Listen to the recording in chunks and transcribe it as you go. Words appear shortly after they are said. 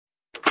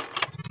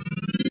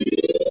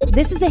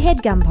This is a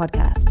HeadGum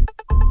podcast.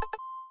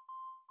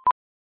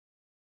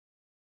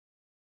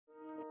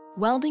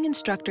 Welding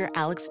instructor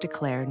Alex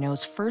DeClaire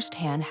knows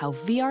firsthand how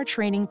VR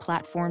training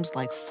platforms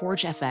like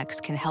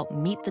ForgeFX can help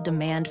meet the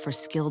demand for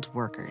skilled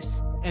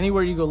workers.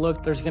 Anywhere you go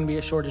look, there's going to be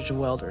a shortage of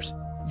welders.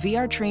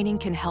 VR training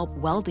can help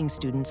welding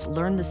students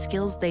learn the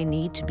skills they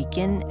need to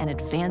begin and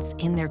advance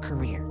in their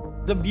career.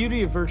 The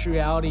beauty of virtual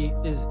reality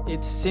is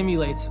it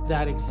simulates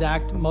that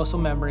exact muscle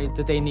memory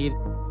that they need.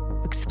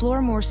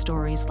 Explore more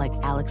stories like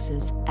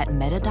Alex's at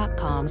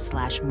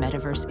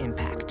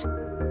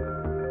meta.com/metaverseimpact.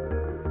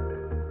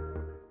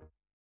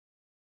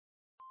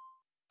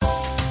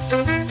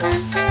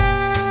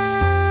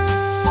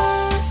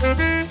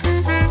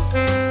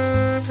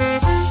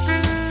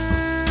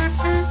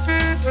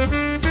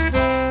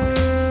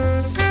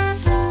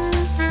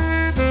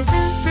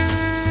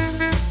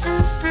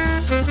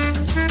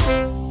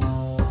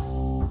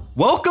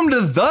 Welcome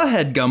to the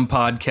HeadGum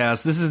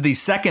podcast. This is the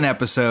second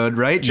episode,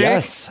 right, Jake?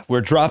 Yes, we're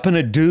dropping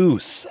a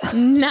deuce.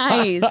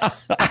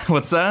 Nice.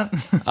 What's that?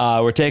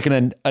 We're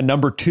taking a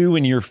number 2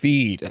 in your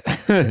feed.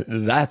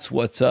 That's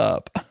what's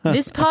up.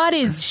 This pod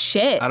is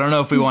shit. I don't know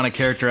if we want to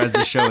characterize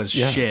the show as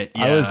shit.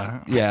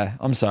 Yeah.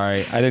 I'm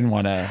sorry. I didn't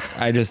want to.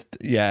 I just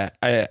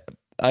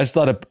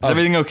thought of... Is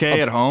everything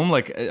okay at home?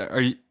 Like,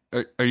 are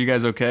you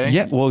guys okay?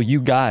 Yeah, well, you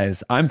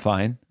guys, I'm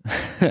fine.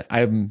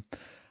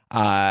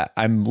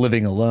 I'm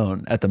living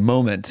alone at the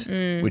moment,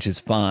 which is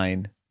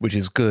fine, which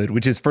is good,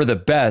 which is for the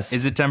best.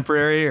 Is it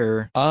temporary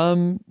or?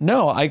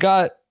 No, I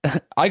got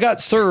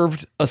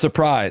served a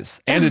surprise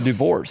and a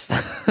divorce.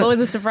 What was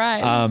a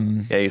surprise?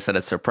 Yeah, you said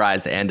a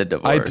surprise and a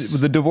divorce.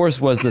 The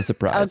divorce was the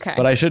surprise, Okay.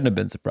 but I shouldn't have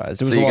been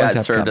surprised. It was So a you long got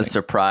time served coming. a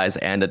surprise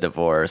and a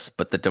divorce,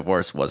 but the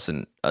divorce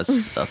wasn't a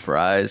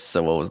surprise.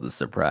 So what was the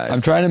surprise?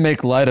 I'm trying to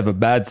make light of a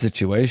bad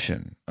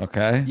situation,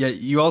 okay? Yeah,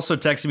 you also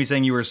texted me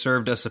saying you were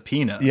served a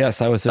subpoena.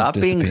 Yes, I was served Stop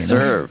a being subpoena.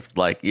 served.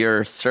 Like,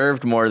 you're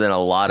served more than a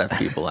lot of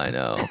people I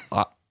know.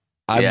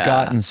 I've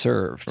gotten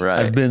served.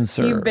 Right. I've been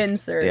served. You've been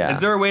served. Yeah.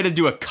 Is there a way to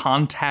do a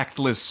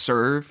contactless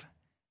serve?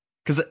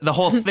 Because the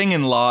whole thing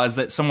in law is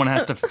that someone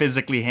has to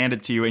physically hand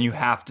it to you and you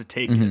have to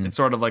take it. It's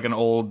sort of like an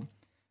old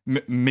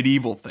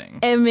medieval thing.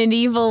 A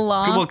medieval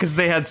law. Well, because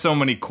they had so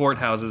many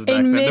courthouses back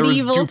In then. There was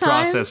medieval due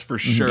times? process for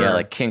sure. Yeah,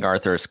 like King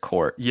Arthur's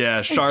court.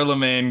 Yeah,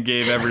 Charlemagne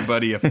gave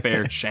everybody a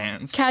fair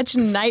chance. Catch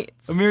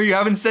knights. Amir, you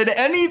haven't said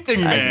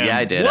anything, man. Yeah,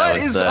 I did. What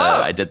is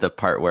up? I did the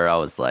part where I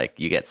was like,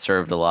 you get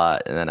served a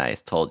lot. And then I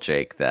told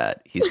Jake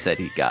that he said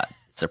he got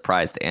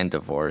surprised and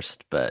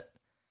divorced, but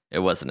it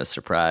wasn't a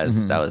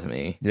surprise. That was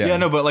me. Yeah,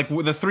 no, but like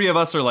the three of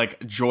us are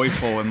like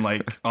joyful and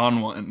like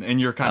on one,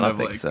 and you're kind I of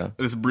don't like think so.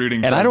 this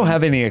brooding. And I don't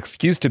have presence. any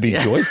excuse to be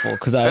joyful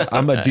because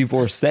I'm a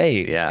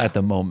divorcee at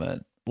the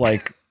moment.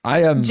 Like,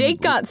 I am...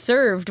 Jake got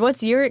served.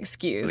 What's your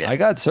excuse? I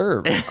got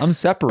served. I'm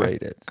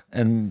separated.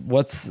 And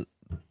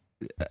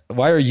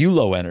why are you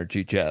low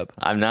energy, Jeb?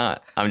 I'm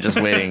not. I'm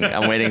just waiting.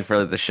 I'm waiting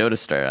for the show to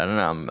start. I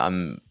don't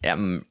know.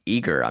 I'm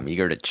eager. I'm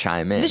eager to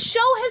chime in. The show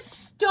has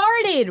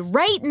started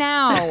right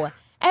now.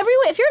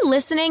 Everyone, if you're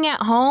listening at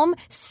home,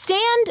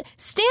 stand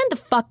the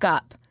fuck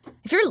up.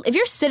 If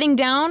you're sitting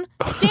down,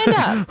 stand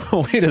up.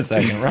 Wait a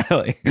second,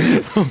 Riley.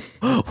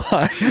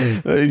 Why?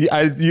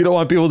 You don't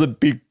want people to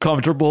be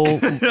comfortable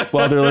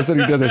while they're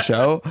listening to the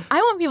show? I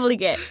want people to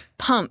get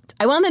pumped.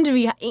 I want them to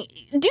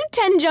do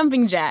 10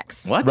 jumping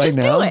jacks. What? Right Just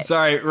now? do it.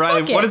 Sorry,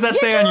 Riley. Fuck What it. does that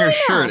Yeah, say on do your it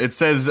now. shirt? It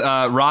says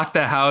 "Rock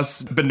the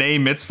House B'nai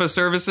Mitzvah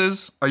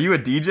Services." Are you a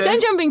DJ? 10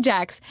 jumping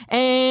jacks.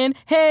 And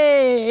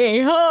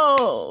hey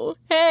ho,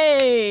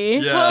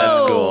 hey Yeah. ho.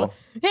 That's cool.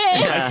 Hey.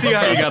 I see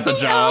how you got the Yo.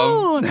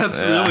 job.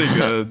 That's really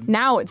good.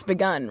 Now it's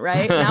begun,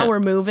 right? Now we're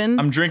moving.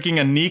 I'm drinking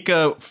a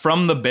Nika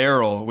from the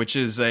Barrel, which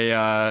is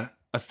a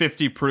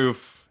 50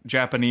 proof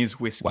Japanese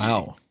whiskey.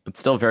 Wow. It's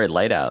still very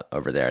light out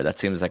over there. That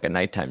seems like a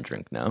nighttime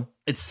drink, no?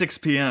 It's 6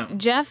 p.m.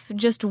 Jeff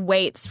just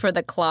waits for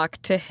the clock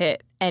to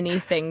hit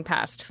anything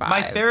past 5.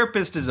 My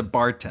therapist is a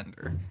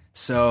bartender.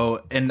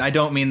 So, and I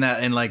don't mean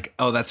that in like,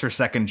 oh, that's her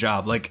second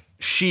job. Like,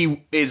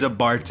 she is a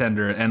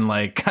bartender, and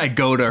like, I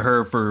go to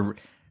her for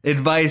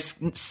advice,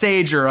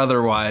 sage or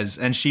otherwise,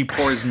 and she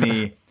pours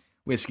me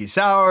whiskey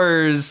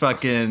sours,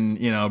 fucking,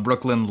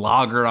 Brooklyn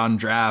Lager on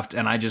draft,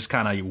 and I just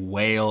kind of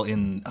wail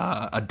in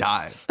a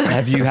dive.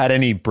 Have you had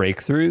any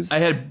breakthroughs? I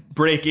had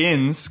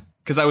break-ins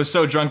because I was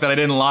so drunk that I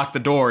didn't lock the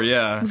door.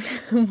 Yeah.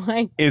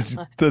 Is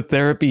the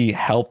therapy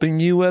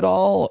helping you at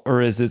all?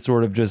 Or is it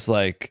sort of just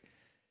like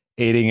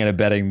aiding and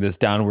abetting this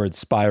downward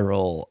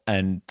spiral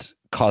and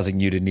causing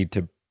you to need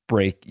to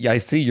break? I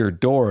see your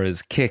door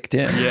is kicked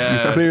in.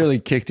 Yeah. You clearly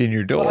kicked in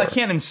your door. Well, I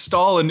can't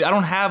install and I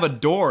don't have a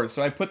door,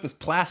 so I put this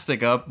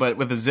plastic up, but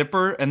with a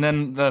zipper, and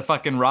then the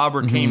fucking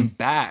robber came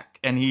back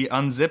and he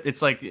unzipped.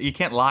 It's like you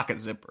can't lock a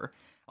zipper.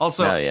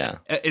 Also, Oh, yeah.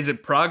 Is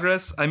it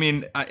progress? I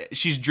mean,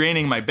 she's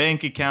draining my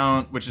bank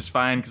account, which is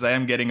fine because I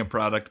am getting a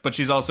product, but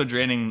she's also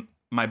draining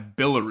my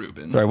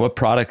bilirubin. Sorry, what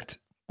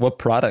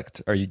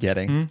product are you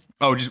getting?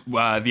 Oh, just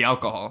the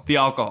alcohol,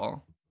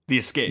 the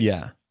escape.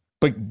 Yeah.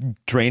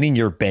 But draining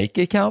your bank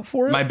account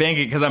for it? My bank,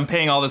 because I'm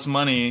paying all this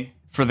money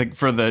for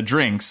the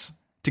drinks,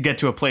 to get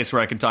to a place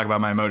where I can talk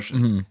about my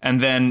emotions. And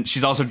then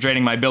she's also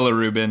draining my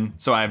bilirubin,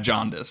 so I have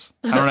jaundice.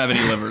 I don't have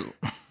any liver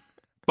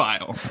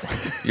bile.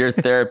 Your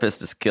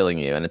therapist is killing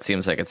you, and it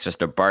seems like it's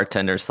just a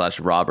bartender /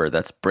 robber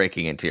that's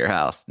breaking into your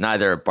house.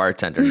 Neither a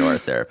bartender nor a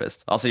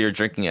therapist. Also, you're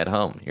drinking at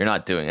home. You're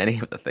not doing any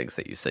of the things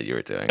that you said you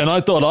were doing. And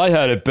I thought I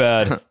had it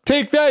bad.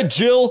 Take that,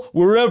 Jill,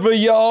 wherever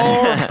you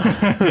are.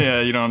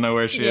 Yeah, you don't know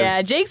where she is.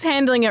 Yeah, Jake's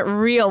handling it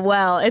real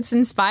well. It's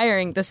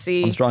inspiring to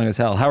see. I'm strong as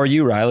hell. How are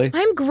you, Riley?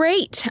 I'm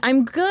great.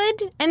 I'm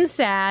good and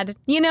sad.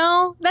 You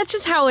know, that's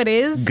just how it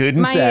is. Good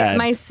and sad.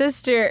 My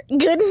sister,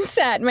 good and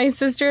sad. My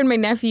sister and my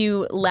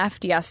nephew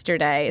left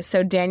yesterday.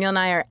 So Daniel and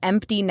I are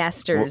empty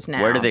nesters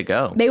now. Where did they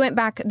go? They went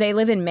back. They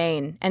live in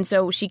Maine. And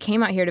so she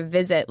came out here to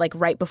visit like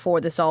right before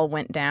this all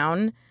went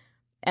down.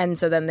 And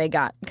so then they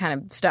got kind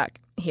of stuck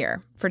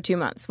here for 2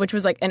 months, which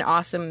was like an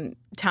awesome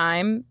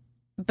time.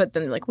 But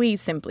then like, we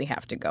simply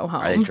have to go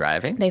home. Are they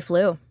driving? They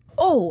flew.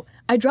 Oh,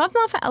 I dropped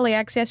them off at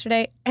LAX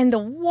yesterday, and the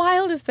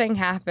wildest thing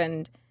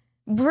happened.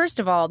 First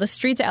of all, the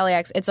streets at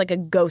LAX, it's like a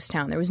ghost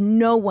town. There was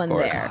no one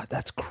there. God,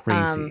 that's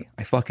crazy.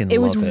 I fucking It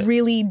love was it.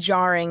 really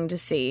jarring to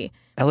see.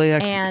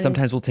 LAX And-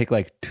 sometimes will take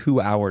like 2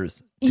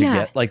 hours to Yeah.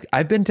 get. Like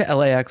I've been to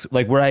LAX,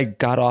 like where I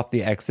got off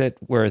the exit,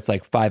 where it's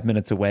like 5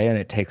 minutes away, and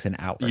it takes an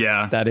hour.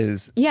 Yeah. That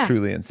is Yeah.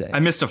 truly insane. I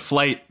missed a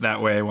flight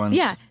that way once.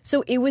 Yeah,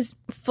 so it was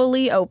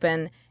fully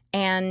open,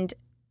 and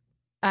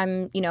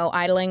I'm,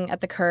 idling at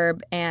the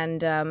curb,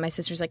 and my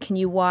sister's like, "Can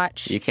you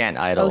watch You can't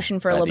idle. Ocean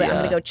for a little bit? I'm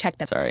going to go check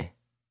that." Sorry.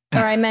 Or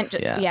I meant,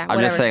 Yeah. yeah, I'm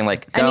whatever. just saying,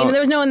 like, I mean, don't- there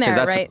was no one there, 'cause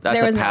that's right? That's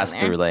there a was no one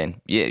pass-through there.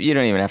 lane. You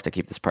don't even have to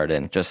keep this part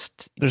in.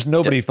 Just There's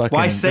nobody fucking.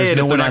 Why say there's it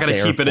no if they're one not at going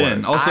to the keep it in?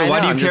 airport. Also, I why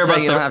know, do I'm you care just saying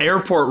about you don't the have to-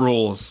 airport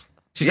rules?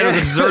 She said it was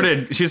Yeah.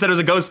 exerted. She said it was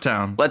a ghost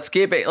town. let's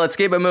keep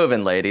it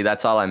moving, lady.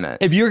 That's all I meant.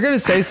 If you're gonna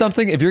say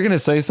something,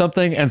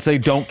 and say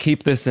don't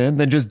keep this in,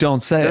 then just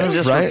don't say This it. is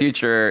just right? for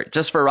future,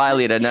 just for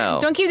Riley to know.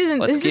 Don't keep this in.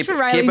 Let's This is just keep,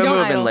 for Riley. Keep it Don't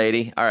moving, idle.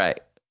 lady. All right.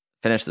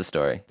 Finish the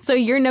story. So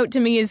your note to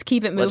me is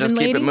keep it moving, Let's just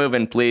lady. keep it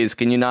moving, please.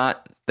 Can you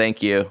not?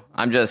 Thank you.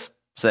 I'm just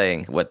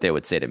saying what they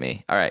would say to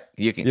me. All right.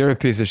 You can. You're a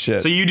piece of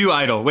shit. So you do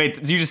idle. Wait,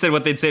 you just said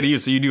what they'd say to you,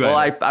 so you do Well,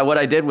 idle. what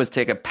I did was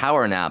take a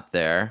power nap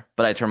there,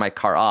 but I turned my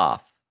car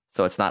off,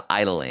 so it's not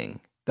idling.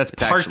 That's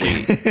It's parking.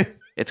 actually,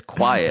 it's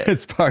quiet.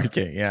 it's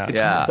parking. Yeah.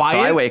 Yeah. quiet? So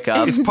I wake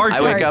up. It's parking.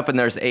 I wake up and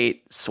there's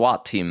 8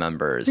 SWAT team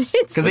members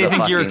Because they with a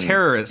think you're a fucking-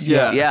 terrorist.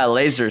 Yeah,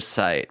 laser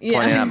sight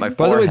pointing at my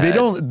By the way,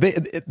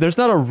 forehead. there's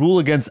not a rule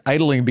against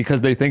idling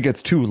because they think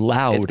it's too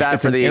loud. It's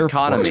bad for an the airport.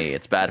 economy.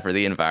 It's bad for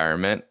the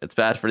environment. It's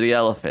bad for the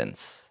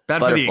elephants. Bad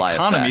for the Butterfly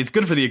economy. effect. It's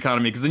good for the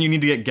economy because then you need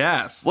to get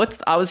gas.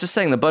 I was just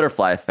saying the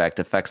butterfly effect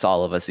affects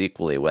all of us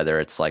equally, whether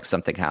it's like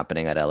something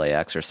happening at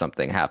LAX or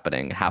something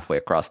happening halfway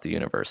across the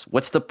universe.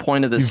 What's the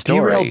point of this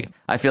story? derailed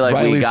I feel like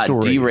we Riley's got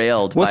story.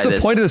 derailed What's by the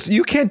this. point of this?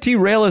 You can't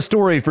derail a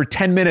story for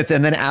 10 minutes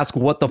and then ask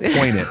what the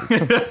point is.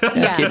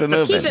 Yeah. Keep it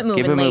moving. Keep it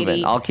moving,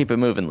 lady. I'll keep it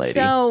moving, lady.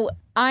 So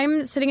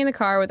I'm sitting in the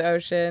car with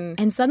Ocean,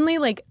 and suddenly,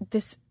 like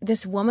this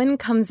woman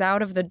comes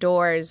out of the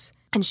doors,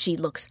 and she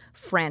looks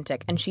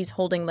frantic, and she's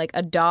holding like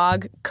a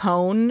dog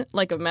cone,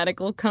 like a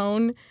medical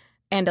cone,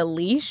 and a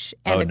leash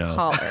and Oh, a no.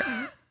 collar.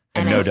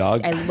 And no I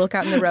dog? I look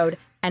out in the road,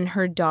 and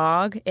her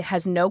dog, it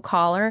has no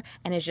collar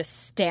and is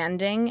just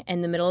standing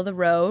in the middle of the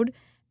road,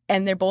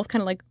 and they're both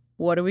kind of like,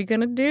 "What are we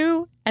gonna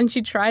do?" And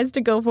she tries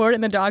to go for it,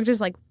 and the dog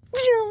just like.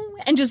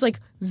 And just like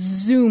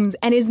zooms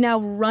and is now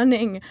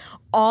running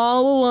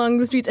all along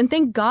the streets. And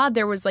thank God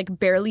there was like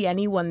barely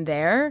anyone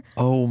there.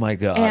 Oh my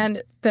God.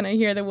 And then I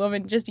hear the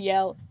woman just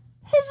yell,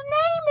 "His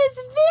name is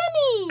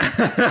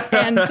Vinny!"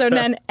 And so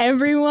then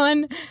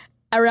everyone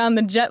around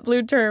the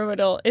JetBlue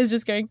terminal is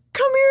just going,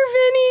 "Come here,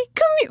 Vinny!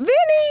 Come here,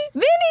 Vinny!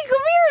 Vinny,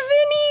 come here,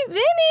 Vinny!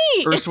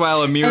 Vinny!"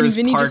 Erstwhile, Amir And is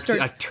Vinny just parked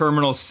starts- at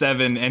Terminal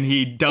 7, and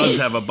he does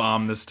have a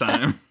bomb this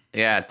time.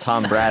 yeah,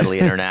 Tom Bradley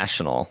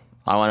International.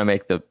 I want to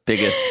make the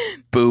biggest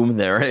boom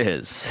there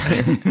is.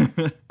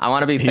 I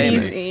want to be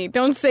famous. Easy.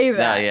 Don't say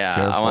that. Yeah, I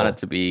Careful. want it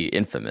to be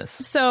infamous.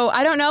 So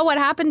I don't know what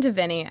happened to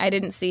Vinny. I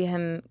didn't see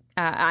him.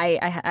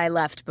 I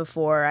left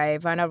before I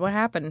found out what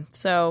happened.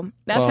 So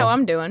that's how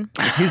I'm doing.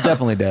 He's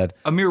definitely dead.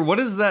 Amir, what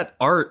is that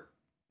art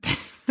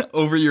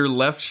over your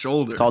left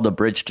shoulder? It's called A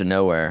Bridge to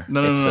Nowhere.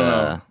 No. It's,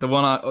 The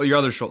one on your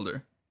other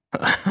shoulder.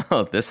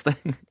 Oh, this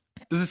thing?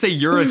 Does it say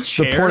you're a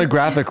chair? The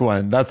pornographic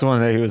one. That's the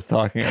one that he was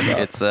talking about.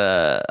 It's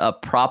a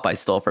prop I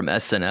stole from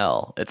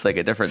SNL. It's like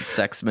a different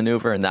sex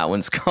maneuver, and that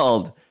one's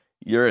called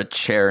 "You're a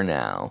Chair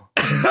Now."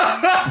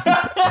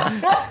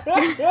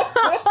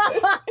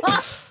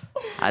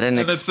 I didn't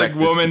And it's expect like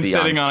this to woman be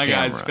sitting on a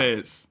guy's camera.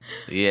 face.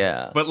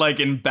 Yeah, But like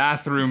in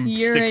bathroom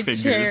You're a stick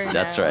chair figures.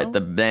 that's now. right.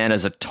 The man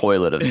is a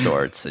toilet of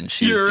sorts, and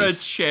she's You're a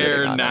just chair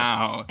sitting on it.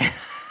 now.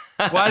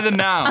 Why the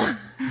now?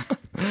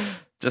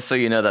 Just so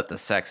you know that the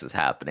sex is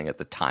happening at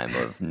the time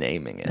of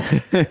naming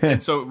it.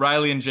 And so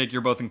Riley and Jake,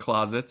 you're both in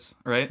closets,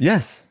 right?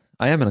 Yes,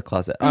 I am in a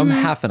closet. I'm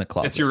half in a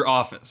closet. It's your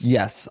office.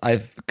 Yes,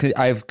 I've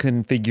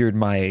configured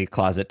my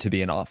closet to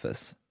be an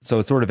office. So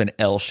it's sort of an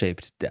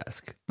L-shaped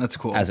desk, That's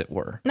cool. as it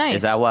were. Nice.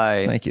 Is that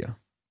why? Thank you.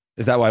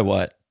 Is that why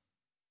what?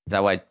 Is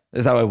that why?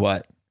 Is that why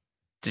what?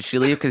 Did she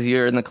leave because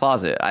you're in the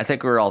closet? I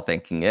think we're all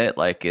thinking it.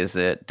 Like, does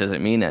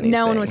it mean anything?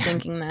 No one was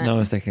thinking that. No one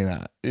was thinking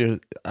that.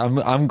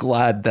 I'm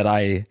glad that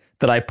I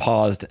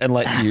paused and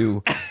let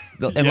you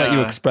let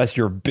you express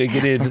your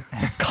bigoted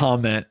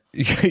comment,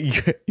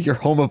 your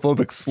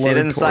homophobic slur. She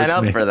didn't sign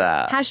up me. for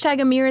that.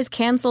 Hashtag Amir is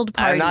canceled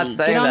party. I'm not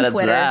saying Get on that it's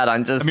Twitter. that.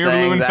 I'm just Amir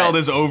saying Blumenfeld that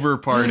is over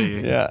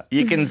party. Yeah.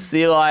 you can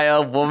see why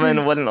a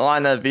woman wouldn't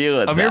want to be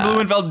with Amir that.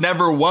 Blumenfeld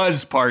never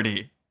was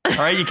party. All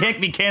right, you can't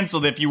be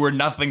canceled if you were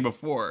nothing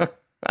before.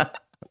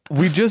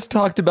 We just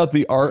talked about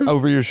the art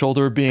over your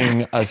shoulder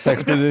being a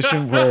sex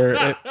position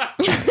where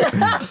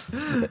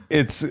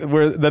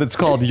it's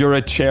called "You're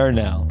a Chair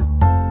Now."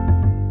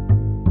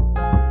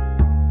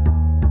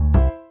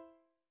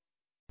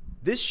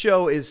 This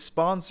show is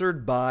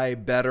sponsored by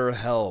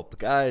BetterHelp.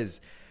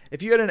 Guys,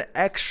 if you had an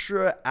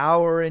extra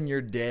hour in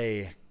your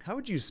day, how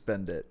would you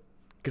spend it?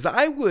 Because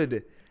I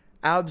would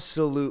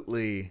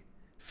absolutely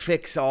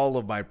fix all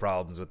of my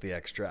problems with the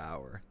extra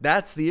hour.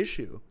 That's the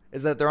issue,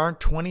 is that there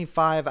aren't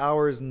 25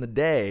 hours in the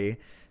day,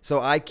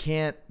 so I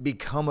can't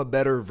become a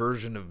better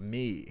version of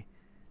me.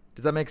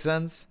 Does that make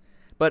sense?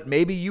 But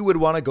maybe you would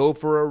want to go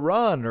for a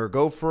run or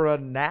go for a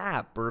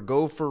nap or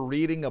go for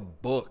reading a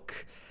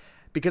book.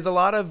 Because a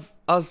lot of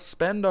us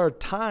spend our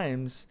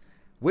times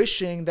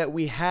wishing that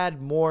we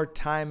had more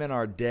time in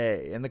our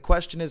day. And the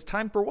question is,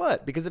 time for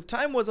what? Because if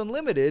time was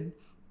unlimited,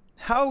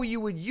 how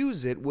you would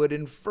use it would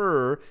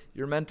infer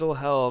your mental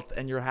health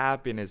and your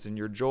happiness and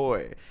your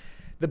joy.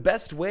 The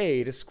best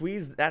way to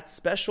squeeze that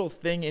special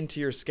thing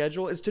into your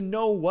schedule is to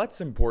know what's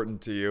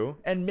important to you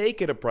and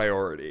make it a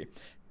priority.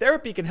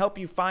 Therapy can help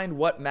you find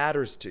what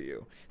matters to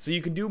you so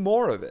you can do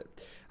more of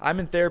it. I'm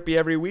in therapy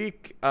every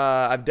week.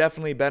 I've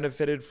definitely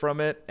benefited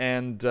from it,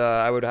 and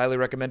I would highly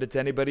recommend it to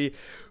anybody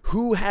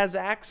who has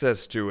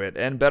access to it,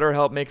 and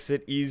BetterHelp makes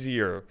it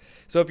easier.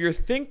 So if you're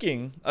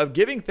thinking of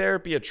giving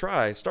therapy a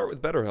try, start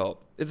with BetterHelp.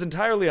 It's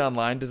entirely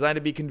online, designed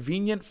to be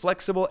convenient,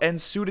 flexible, and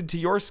suited to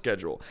your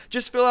schedule.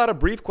 Just fill out a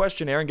brief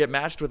questionnaire and get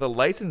matched with a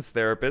licensed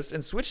therapist,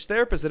 and switch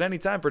therapists at any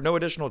time for no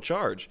additional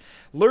charge.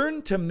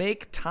 Learn to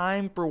make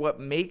time for what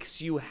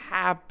makes you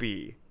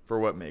happy, for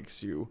what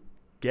makes you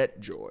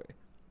get joy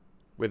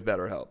with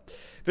BetterHelp.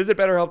 Visit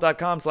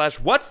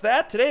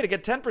BetterHelp.com/what's-that today to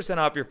get 10%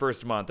 off your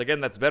first month.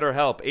 Again, that's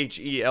BetterHelp,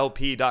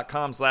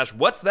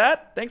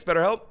 HELP.com/what's-that. Thanks,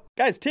 BetterHelp.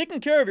 Guys, taking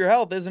care of your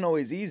health isn't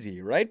always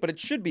easy, right? But it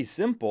should be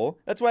simple.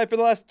 That's why for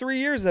the last 3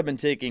 years I've been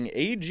taking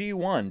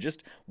AG1.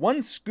 Just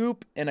one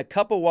scoop in a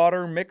cup of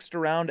water mixed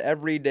around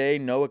every day,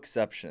 no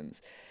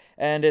exceptions.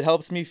 And it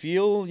helps me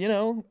feel,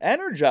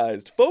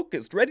 energized,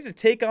 focused, ready to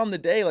take on the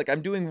day like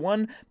I'm doing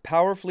one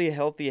powerfully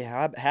healthy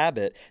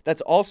habit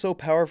that's also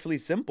powerfully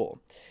simple.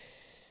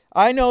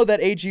 I know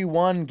that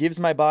AG1 gives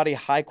my body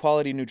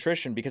high-quality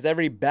nutrition because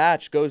every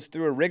batch goes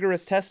through a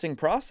rigorous testing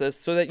process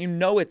so that you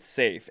know it's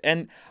safe.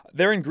 And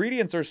their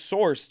ingredients are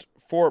sourced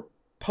for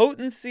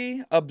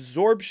potency,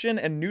 absorption,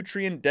 and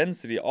nutrient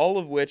density, all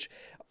of which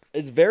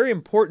is very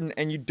important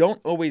and you don't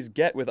always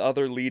get with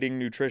other leading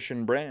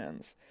nutrition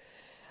brands.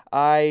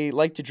 I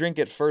like to drink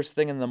it first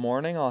thing in the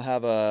morning. I'll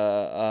have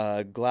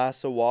a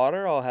glass of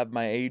water, I'll have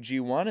my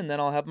AG1, and then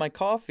I'll have my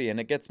coffee. And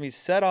it gets me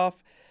set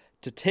off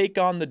to take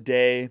on the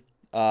day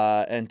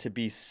and to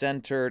be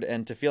centered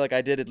and to feel like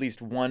I did at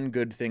least one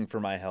good thing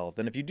for my health.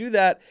 And if you do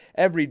that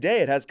every day,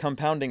 it has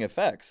compounding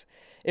effects.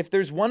 If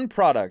there's one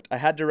product I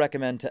had to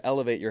recommend to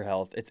elevate your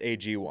health, it's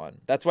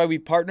AG1. That's why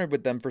we've partnered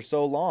with them for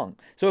so long.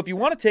 So if you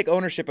want to take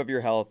ownership of your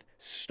health,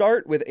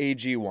 start with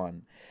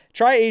AG1.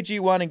 Try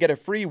AG1 and get a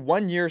free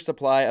 1-year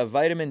supply of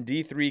vitamin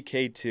D3,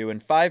 K2,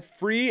 and 5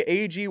 free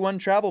AG1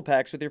 travel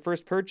packs with your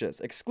first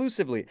purchase,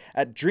 exclusively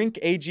at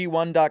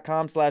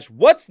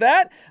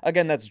drinkag1.com/what's-that.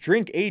 Again, that's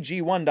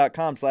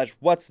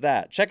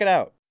drinkag1.com/what's-that. Check it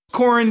out.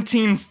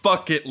 Quarantine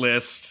fuck it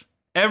list.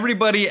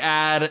 Everybody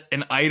add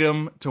an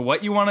item to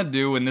what you want to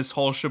do when this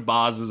whole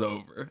shabazz is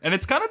over. And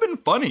it's kind of been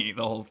funny,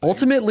 the whole thing.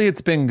 Ultimately, it's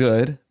been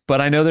good,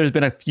 but I know there's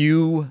been a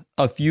few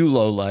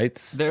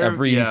lowlights.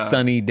 Every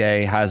sunny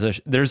day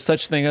there's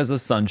such thing as a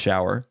sun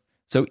shower.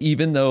 So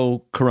even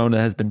though Corona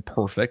has been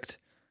perfect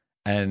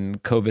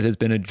and COVID has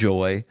been a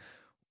joy,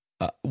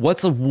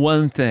 what's the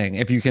one thing,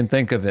 if you can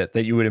think of it,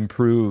 that you would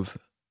improve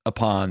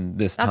upon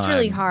this time? That's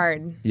really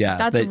hard. Yeah.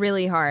 That's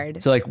really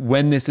hard. So like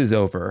when this is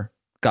over,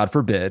 God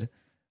forbid,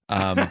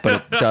 but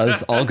it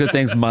does. All good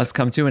things must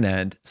come to an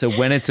end. So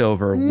when it's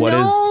over,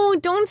 No,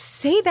 don't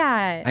say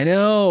that. I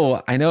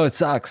know it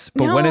sucks.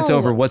 But when it's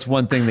over, what's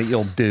one thing that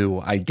you'll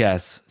do? I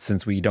guess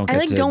since we don't.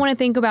 I don't want to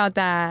think about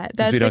that.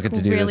 That's we don't get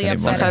to do this really anymore.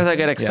 upsetting. Sometimes I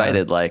get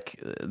excited. Yeah. Like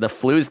the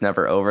flu's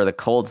never over, the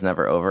cold's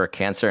never over,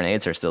 cancer and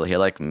AIDS are still here.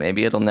 Like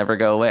maybe it'll never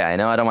go away. I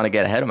know I don't want to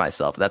get ahead of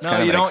myself. That's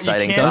kind of an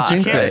exciting thought.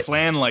 You can't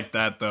plan like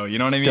that though. You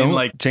know what I mean? Don't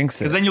like jinx it.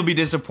 Because then you'll be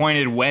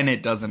disappointed when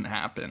it doesn't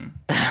happen.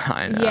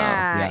 I know.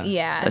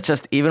 Yeah. It's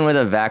just even with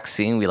a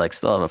vaccine, we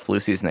still have a flu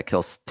season that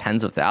kills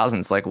tens of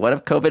thousands. Like, what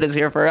if COVID is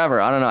here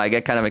forever? I don't don't know. I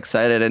get kind of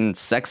excited and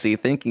sexy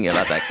thinking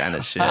about that kind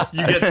of shit.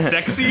 You get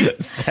sexy?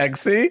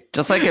 Sexy?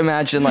 Just like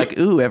imagine like,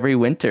 ooh, every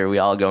winter we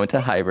all go into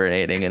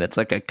hibernating and it's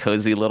like a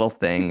cozy little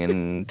thing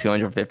and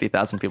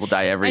 250,000 people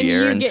die every And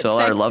year you get until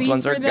our loved sexy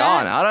ones for are that?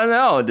 gone. I don't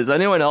know. Does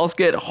anyone else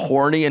get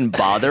horny and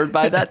bothered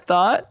by that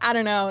thought? I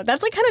don't know.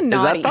 That's like kind of Is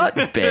naughty. that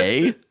thought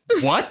bae?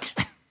 What?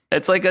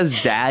 It's like a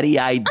zaddy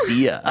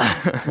idea.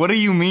 What do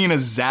you mean a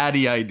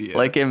zaddy idea?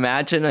 Like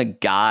imagine a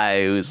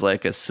guy who's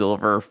like a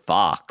silver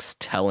fox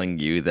telling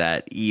you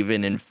that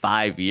even in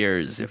 5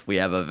 years, if we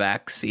have a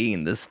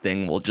vaccine, this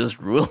thing will just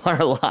rule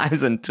our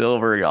lives until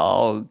we're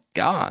all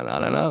gone. I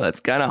don't know. That's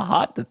kind of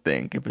hot to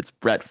think if it's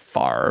Brett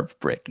Favre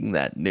breaking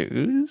that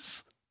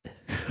news.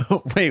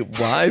 Wait,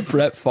 why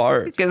Brett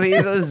Favre? Because he's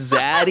a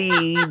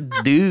zaddy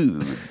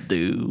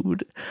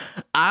dude.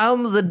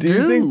 I'm the Do dude.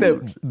 you think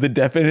that the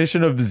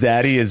definition of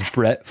zaddy is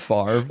Brett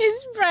Favre?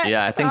 Is Brett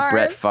Yeah, I think Favre.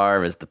 Brett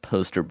Favre is the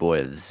poster boy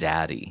of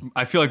zaddy.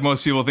 I feel like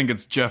most people think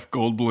it's Jeff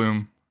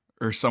Goldblum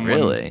or someone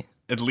Really?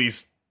 at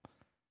least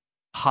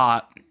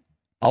hot.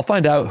 I'll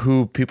find out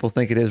who people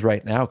think it is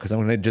right now because I'm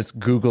going to just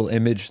Google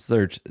image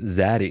search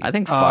zaddy. I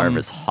think Favre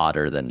is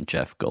hotter than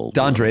Jeff Goldblum.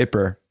 Don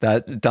Draper.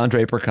 Don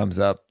Draper comes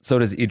up. So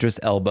does Idris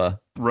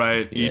Elba.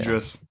 Right, Yeah.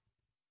 Idris.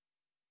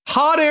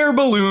 Hot air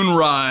balloon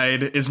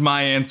ride is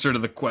my answer to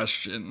the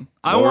question.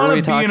 I What were want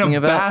we to be in talking a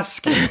about?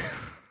 basket.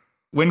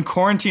 When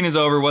quarantine is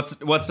over,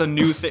 what's a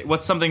new thing?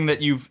 What's something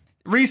that you've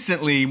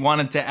recently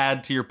wanted to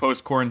add to your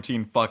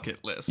post-quarantine fuck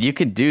it list? You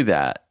could do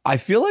that. I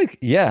feel like,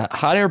 yeah,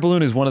 hot air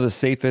balloon is one of the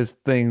safest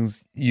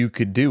things you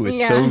could do. It's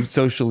Yeah. so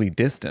socially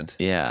distant.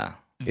 Yeah.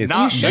 It's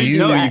Not- should you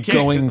do that. You can't,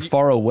 going 'cause you-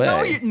 far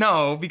away.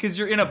 No, because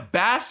you're in a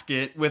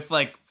basket with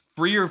like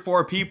 3 or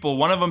 4 people.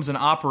 One of them's an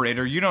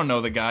operator. You don't know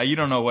the guy. You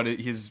don't know what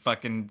his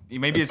fucking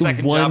maybe his The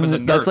second job as a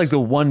nurse. That's like the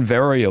one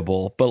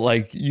variable, but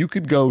like you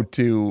could go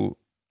to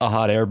a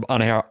hot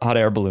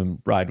air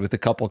balloon ride with a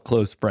couple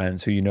close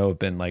friends who you know have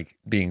been like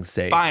being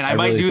safe. Fine, I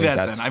might really do think that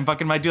that's- then. I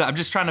fucking might do that. I'm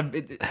just trying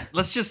to.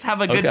 Let's just have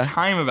a good Okay.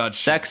 time about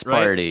shit. Sex right?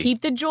 party.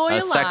 Keep the joy a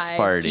alive. sex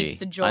party. Keep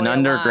the joy An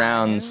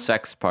underground alive.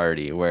 sex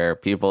party where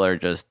people are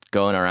just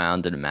going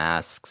around in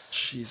masks,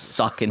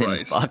 sucking and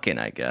Christ. fucking,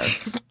 I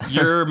guess.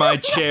 You're my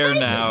chair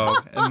now.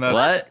 And that's,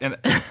 What? And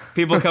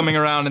people coming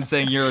around and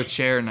saying you're a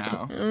chair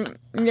now.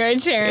 You're a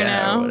chair yeah,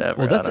 now. whatever.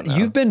 Well, I that's don't know.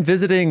 you've been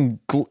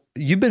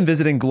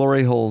visiting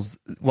glory holes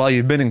while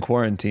you've been in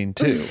quarantine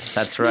too.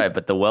 That's right,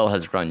 but the well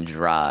has run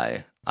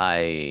dry.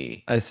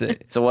 I see.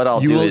 So what I'll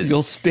do is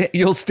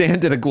you'll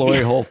stand at a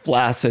glory hole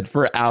flaccid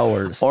for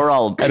hours. or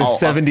I'll at a I'll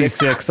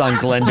 76 on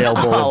Glendale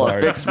I'll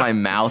Boulevard. affix my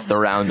mouth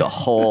around a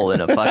hole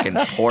in a fucking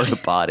porta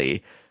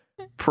potty.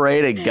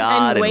 Pray to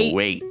God And and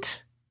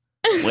wait.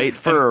 wait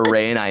for a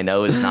rain I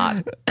know is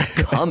not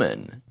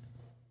coming.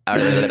 Can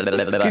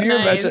you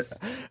imagine? Nice.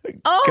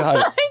 Oh God,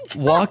 my God.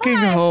 walking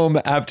home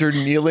after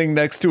kneeling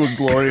next to a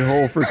glory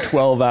hole for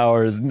 12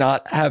 hours,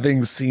 not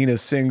having seen a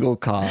single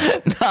cop.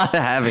 Not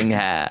having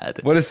had.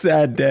 What a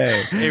sad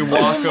day. A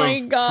walk my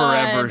of God.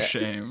 forever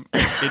shame.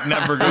 It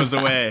never goes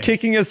away.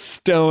 Kicking a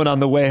stone on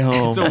the way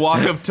home. It's a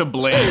walk of to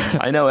blame.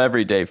 I know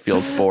every day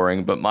feels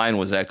boring, but mine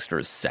was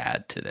extra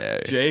sad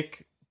today.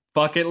 Jake,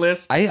 bucket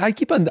list. I've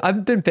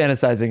been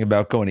fantasizing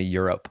about going to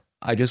Europe.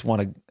 I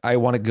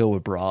want to go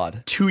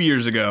abroad. 2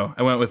 years ago,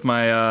 I went with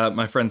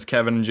my friends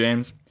Kevin and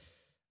James.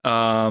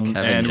 Kevin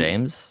and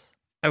James?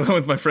 I went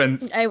with my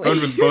friends. I went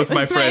with both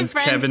my friends,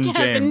 Kevin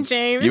James.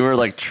 You were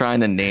like trying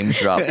to name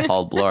drop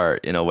Paul Blart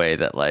in a way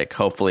that like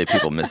hopefully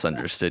people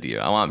misunderstood you.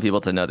 I want people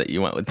to know that you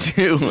went with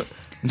 2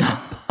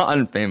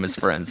 non-famous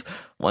friends.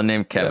 One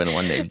named Kevin,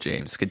 one named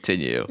James.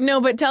 Continue.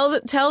 No, but tell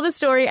the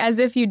story as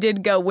if you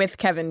did go with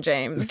Kevin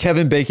James.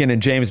 Kevin Bacon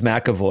and James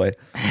McAvoy.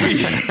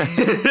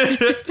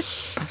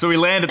 So we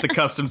land at the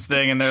customs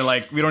thing, and they're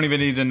like, "We don't even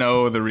need to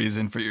know the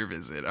reason for your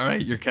visit. All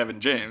right, you're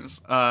Kevin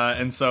James."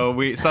 And so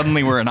we're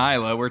in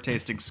Isla. We're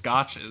tasting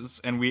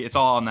scotches, and it's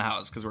all on the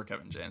house because we're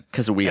Kevin James.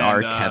 Because we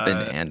are Kevin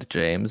and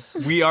James.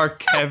 We are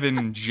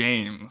Kevin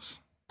James.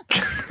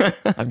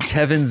 I'm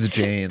Kevin's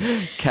James.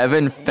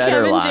 Kevin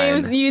Federline Kevin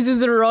James uses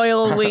the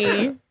royal we.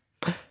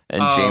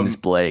 and James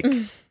Blake.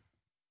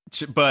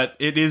 But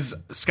it is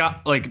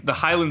like the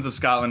Highlands of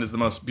Scotland is the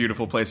most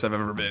beautiful place I've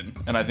ever been,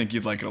 and I think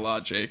you'd like it a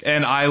lot, Jake.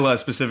 And Isla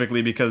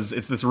specifically because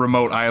it's this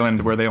remote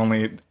island where the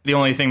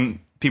only thing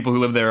people who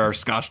live there are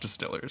Scotch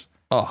distillers.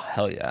 Oh,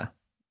 hell yeah.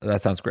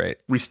 That sounds great.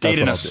 We stayed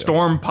in a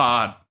storm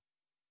pod.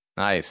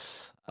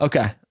 Nice.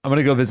 Okay, I'm going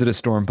to go visit a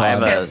storm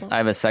pod. I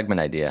have a segment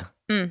idea.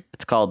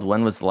 It's called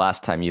 "When was the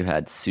last time you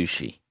had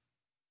sushi?"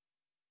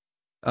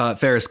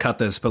 Ferris cut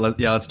this, but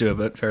let's do it.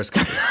 But Ferris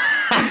cut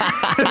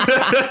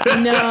it.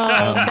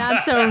 No,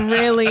 that's a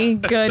really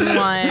good one.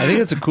 I think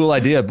it's a cool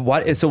idea. But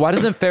why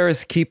doesn't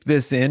Ferris keep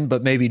this in?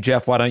 But maybe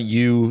Jeff, why don't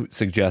you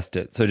suggest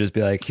it? So just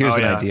be like, here's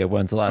an idea.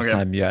 When's the last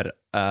time you had?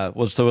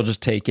 We'll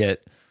just take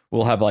it.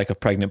 We'll have like a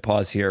pregnant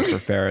pause here for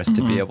Ferris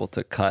to be able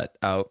to cut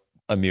out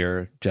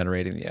Amir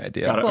generating the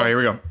idea. Got it. All right, here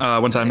we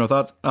go. One time, no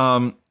thoughts.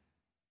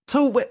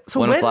 So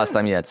when was the last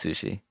time you had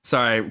sushi?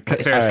 Sorry,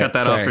 Ferris cut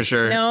that off for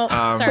sure. No,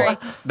 sorry.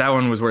 That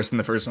one was worse than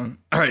the first one.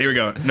 All right, here we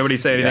go. Nobody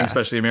say anything, Yeah.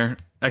 especially Amir.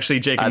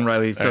 Actually, Jake and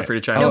Riley, feel free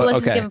to chime No, in. let's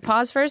just okay. give a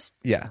pause first.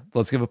 Yeah,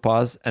 let's give a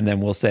pause and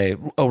then we'll say,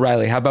 oh,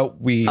 Riley, how about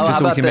we, Oh, just how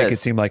so we about can make it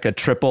this? seem like a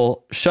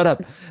triple, shut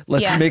up.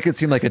 Let's Yeah. make it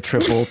seem like a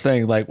triple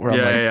thing. Like where I'm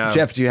Yeah, like, yeah.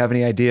 Jeff, do you have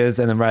any ideas?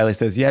 And then Riley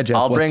says, yeah, Jeff,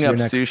 I'll what's bring your up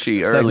next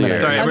sushi segment earlier. idea?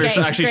 Sorry, Okay, Amir,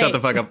 actually shut great. the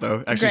fuck up, though.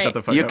 Actually, Great. shut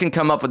the fuck You up. can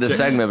come up with a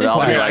segment, but I'll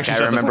be Amir, like, actually I shut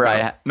the remember fuck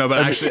I. up. No, but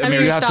actually, Amir,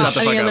 Amir, stop. shut the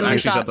fuck Amir, up. literally Actually,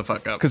 stop. shut the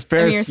fuck up. Because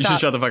Amir, Ferris, You should stop.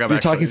 shut the fuck up, you're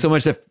actually. talking so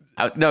much that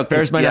No,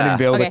 Ferris might not even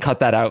be able Okay. to cut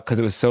that out because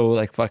it was so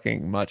like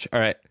fucking much. All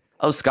right.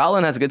 Oh,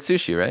 Scotland has good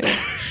sushi, right?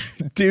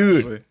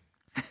 Dude.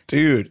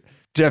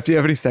 Jeff, do you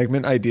have any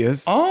segment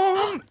ideas?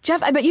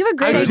 Jeff, I bet you have a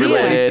great I idea. do.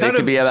 It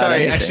could be about Sorry,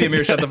 anything. actually,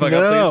 Amir, shut the fuck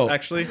No.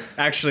 up, please.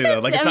 Actually, though,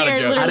 like it's not a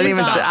Amir, joke. I didn't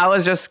even Stop. say.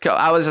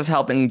 I was just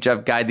helping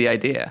Jeff guide the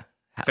idea.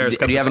 Ferris,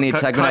 Do you have any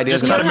segment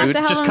ideas Just cut about You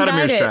don't food? have to Just cut help him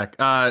Amir's guide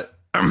track.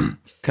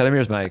 Cut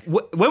Amir's mic.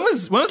 When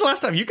was the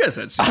last time you guys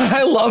had sushi?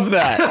 I love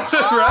that.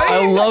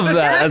 I love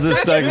that as a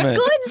segment.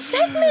 Good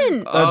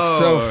segment. That's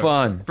so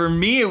fun. For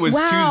me, it was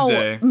Wow.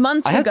 Tuesday.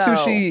 Months I had ago.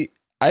 sushi.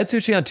 I had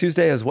sushi on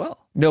Tuesday as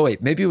well. No,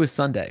 wait, maybe it was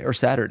Sunday or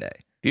Saturday.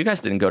 You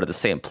guys didn't go to the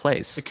same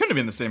place. It couldn't have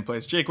been the same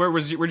place. Jake,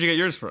 where'd you get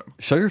yours from?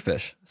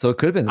 Sugarfish. So it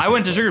could have been. The I same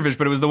went to place. Sugarfish,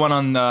 but it was the one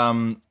on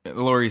the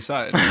Lower East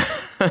Side.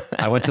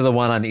 I went to the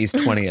one on East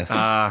 20th.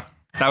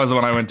 That was the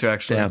one I went to,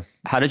 actually. Damn.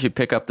 How did you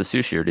pick up the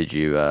sushi, or did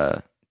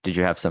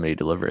you have somebody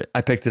deliver it?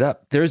 I picked it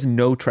up. There's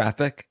no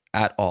traffic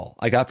at all.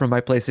 I got from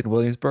my place in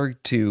Williamsburg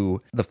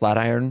to the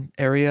Flatiron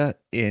area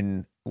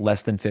in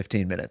less than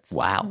 15 minutes.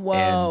 Wow.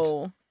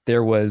 Whoa.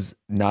 There was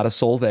not a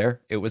soul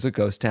there. It was a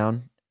ghost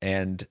town.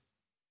 And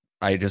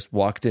I just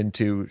walked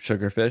into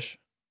Sugarfish.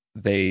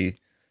 They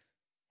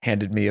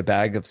handed me a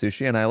bag of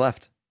sushi and I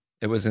left.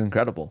 It was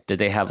incredible. Did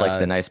they have like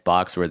the nice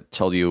box where it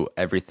told you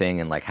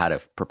everything and like how to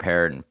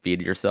prepare it and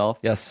feed yourself?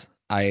 Yes,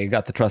 I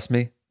got to trust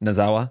me,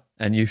 Nazawa,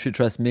 and you should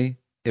trust me.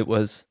 It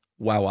was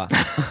wawa.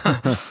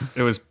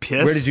 It was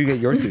piss. Where did you get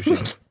your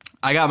sushi?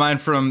 I got mine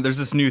from, there's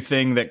this new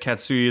thing that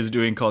Katsuya is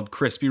doing called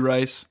crispy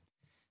rice.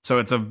 So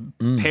it's a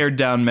pared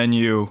down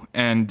menu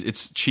and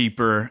it's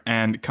cheaper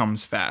and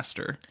comes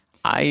faster.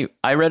 I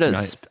read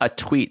Nice. a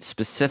tweet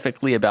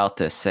specifically about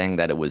this saying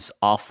that it was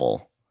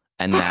awful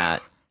and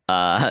that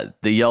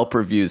the Yelp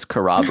reviews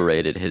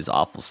corroborated his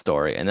awful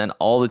story. And then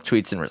all the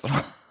tweets in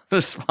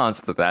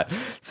response to that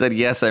said,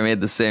 yes, I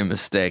made the same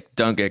mistake.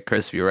 Don't get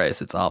crispy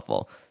rice. It's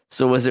awful.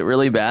 So was it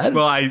really bad?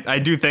 Well, I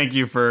do thank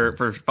you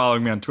for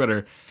following me on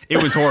Twitter.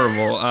 It was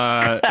horrible.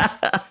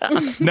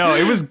 No,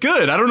 it was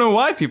good. I don't know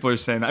why people are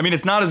saying that. I mean,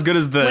 it's not as good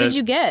as the... What did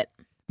you get?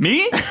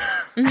 Me?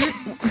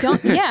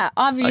 Yeah,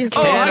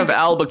 obviously. Can of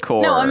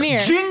albacore. No, Amir.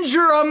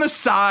 Ginger on the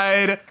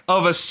side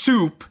of a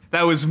soup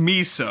that was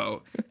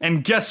miso.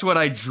 And guess what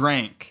I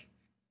drank?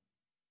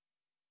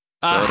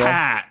 A Soda?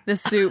 hat. The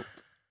soup.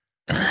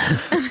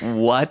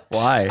 What?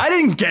 Why? I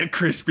didn't get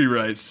crispy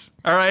rice,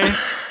 all right?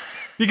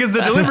 Because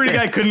the delivery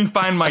guy couldn't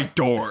find my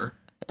door.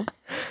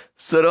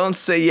 So don't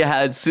say you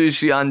had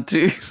sushi on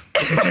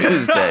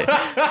Tuesday.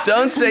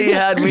 Don't say you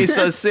had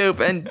miso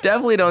soup, and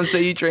definitely don't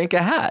say you drank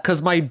a hat.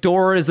 Because my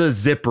door is a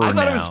zipper I thought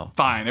now. it was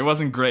fine. It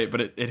wasn't great, but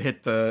it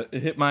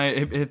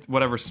hit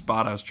whatever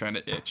spot I was trying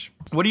to itch.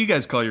 What do you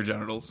guys call your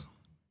genitals?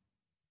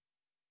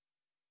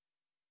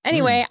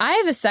 Anyway, I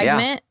have a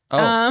segment. Oh,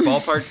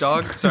 Ballpark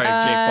dog? Sorry,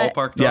 Jake,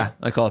 ballpark dog? Yeah,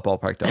 I call it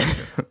ballpark dog.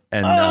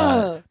 And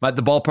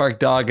the ballpark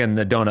dog and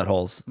the donut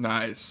holes.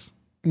 Nice.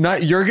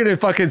 Not you're gonna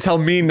fucking tell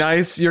me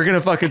nice. You're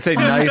gonna fucking say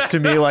nice to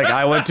me like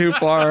I went too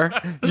far.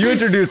 You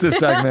introduced this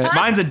segment.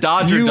 Mine's a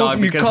Dodger You- dog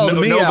you because called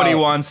me nobody out.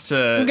 wants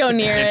to Go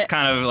near It's it.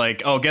 kind of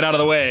like, oh, get out of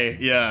the way.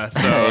 Yeah.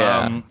 So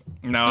Yeah.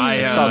 no,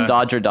 It's called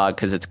Dodger Dog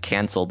because it's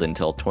canceled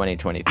until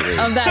 2023.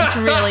 Oh, that's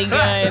really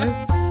good.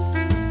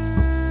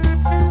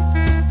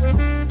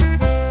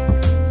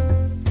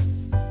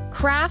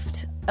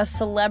 Craft a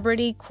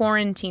celebrity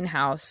quarantine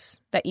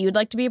house that you'd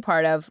like to be a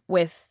part of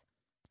with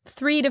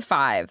 3 to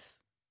 5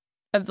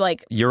 of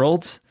like Year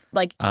olds?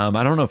 I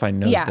don't know if I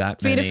know that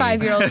 3 many. to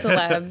 5 year old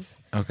celebs.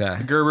 Okay.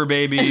 Gerber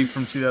baby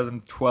from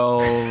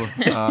 2012.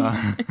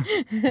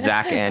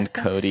 Zach and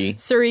Cody.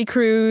 Surrey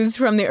Cruise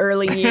from the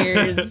early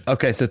years.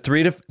 Okay, so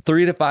three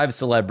to five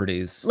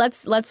celebrities.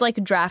 Let's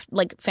like draft,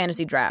 like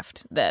fantasy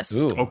draft this.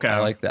 Ooh, Okay. I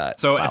like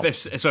that. So Wow.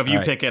 if you All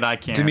right. pick it, I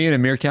can't. Do me and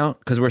Amir count?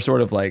 Because we're sort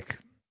of like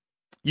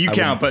You I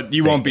count, wouldn't but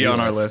you say won't be on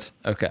our A-list.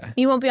 list. Okay.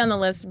 You won't be on the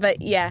list,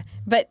 but yeah.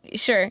 But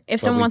sure, if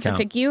someone we wants count.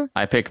 to pick you,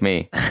 I pick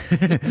me.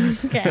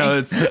 okay. No,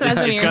 it's So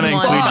that's it's Amir's going to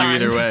one. include Fine. you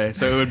either way.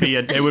 So it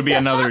would be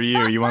another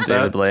you. You want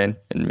David that? Blaine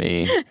and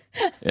me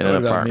in What an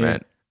about me?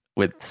 apartment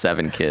with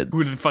 7 kids.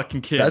 Who the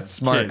fucking kids? That's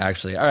smart, Kids.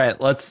 actually. All right,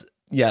 let's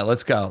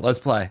go. Let's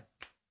play.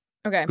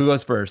 Okay. Who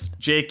goes first?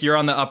 Jake, you're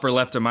on the upper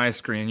left of my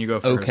screen. You go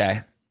first.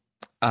 Okay.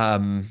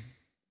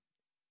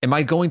 Am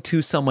I going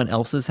to someone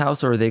else's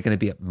house or are they going to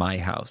be at my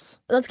house?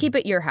 Let's keep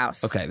it your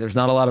house. Okay, there's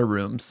not a lot of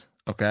rooms.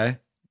 Okay,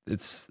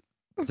 it's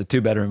a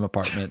 2-bedroom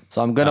apartment.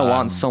 So I'm going to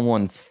want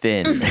someone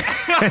thin.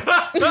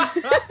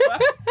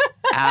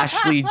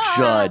 Ashley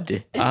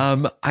Judd.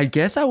 I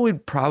guess I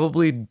would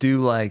probably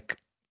do like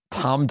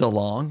Tom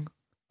DeLonge.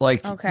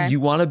 Like, Okay. you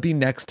want to be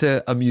next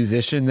to a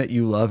musician that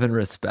you love and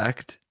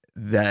respect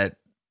that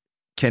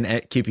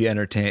can keep you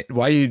entertained.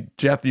 Why you,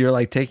 Jeff? You're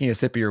like taking a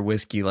sip of your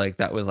whiskey, like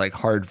that was like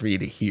hard for you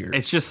to hear.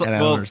 It's just like,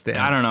 And well, understand.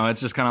 I don't know.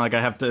 It's just kind of like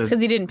I have to. Because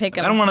he didn't pick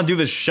him. I don't want to do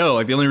this show.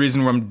 Like the only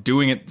reason I'm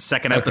doing it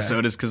second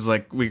episode is because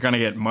like we're gonna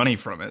get money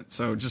from it.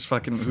 So just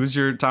fucking. Who's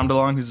your Tom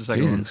DeLonge? Who's the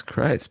second one? Jesus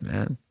Christ,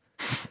 man.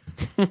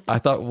 I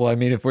thought, well, I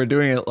mean, if we're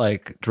doing it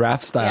like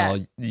draft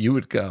style, you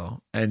would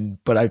go.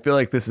 But I feel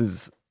like this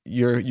is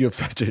you have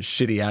such a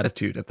shitty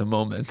attitude at the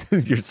moment.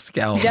 You're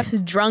scowling. Jeff's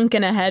drunk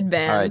in a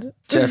headband. All right,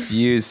 Jeff,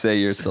 you say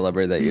you're a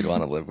celebrity that you'd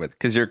want to live with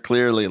because you're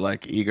clearly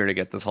like eager to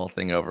get this whole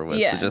thing over with.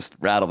 Yeah. So just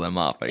rattle them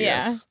off, I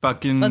guess.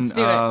 Fucking. Let's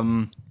do it.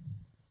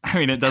 I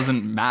mean, it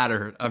doesn't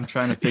matter. I'm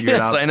trying to figure it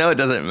Yes, out. I know it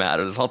doesn't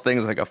matter. This whole thing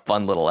is like a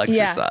fun little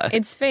exercise. Yeah,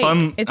 it's fake.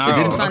 Fun- It's just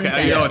Oh, a fun okay.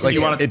 thing. Yeah, it's Like,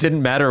 you wanna- it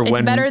didn't matter It's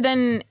when. better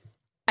than.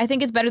 I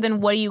think it's better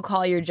than what do you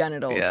call your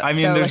genitals? Yeah. I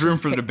mean, So there's let's room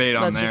just for pick- debate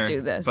on let's there. just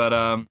do this. But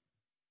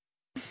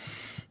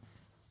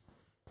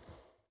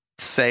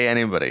Say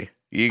anybody.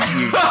 You're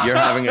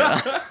having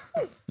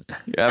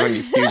a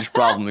huge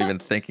problem even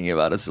thinking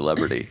about a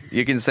celebrity.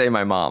 You can say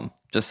my mom.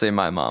 Just say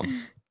my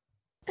mom.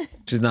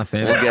 She's not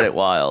famous. We'll get it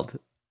wild.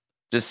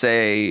 Just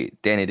say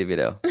Danny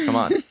DeVito. Come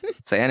on.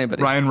 Say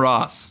anybody. Ryan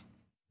Ross.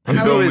 I'm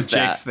Who going is with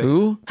Jake's that? thing.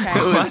 Who?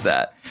 Who is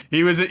that?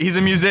 He's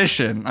a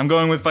musician. I'm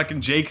going with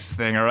fucking Jake's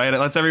thing. All right, it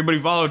lets everybody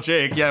follow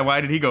Jake. Yeah,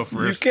 why did he go You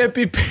first? can't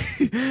be.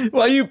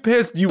 Why are you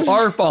pissed? You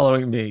are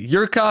following me.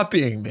 You're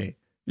copying me.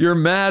 You're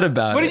mad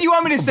about it. What did you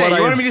want me to say? But You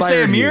I wanted me to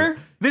say inspired you. Amir?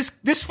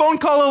 This phone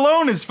call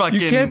alone is fucking.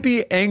 You can't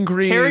be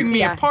angry. tearing me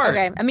Yeah. apart.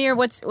 Okay, Amir,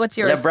 what's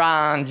yours?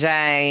 LeBron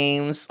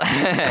James.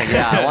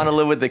 Yeah, I want to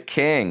live with the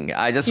king.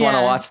 I just want to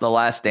Yeah. watch The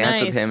Last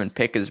Dance with Nice. him and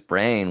pick his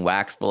brain,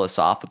 wax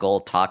philosophical,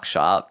 talk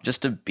shop,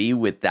 just to be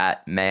with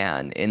that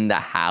man in the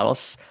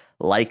house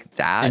like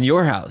that. in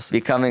your house.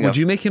 Becoming would a-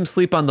 you make him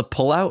sleep on the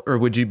pullout, or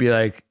would you be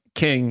like,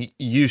 King,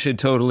 you should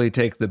totally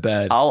take the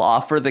bed? I'll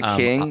offer the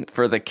king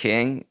for the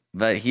king,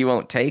 but he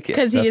won't take it.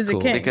 Because he That's is cool.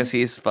 a king. Because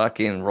he's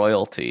fucking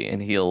royalty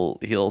and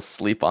he'll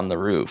sleep on the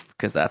roof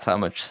because that's how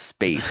much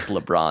space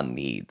LeBron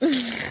needs.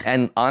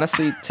 And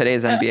honestly,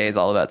 today's NBA is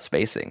all about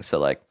spacing. So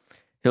like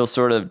he'll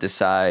sort of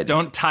decide.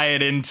 Don't tie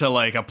it into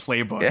like a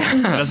playbook. It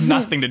has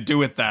nothing to do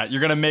with that.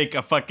 You're gonna make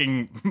a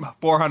fucking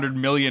 400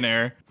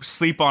 millionaire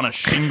sleep on a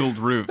shingled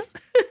roof.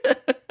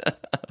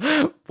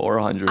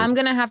 400. I'm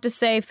gonna have to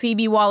say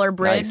Phoebe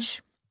Waller-Bridge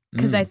Nice.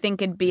 because I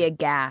think it'd be a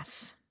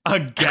gas. A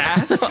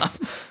gas?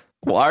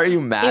 Why are you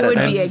mad It at would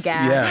us? be a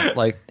gas. Yeah,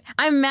 like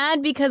I'm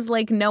mad because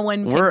like no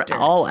one picked We're her.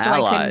 all so I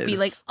couldn't be allies.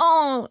 like,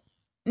 oh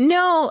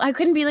no, I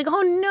couldn't be like,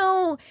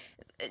 oh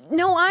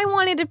no, I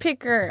wanted to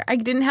pick her. I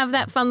didn't have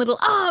that fun little,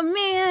 oh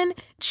man,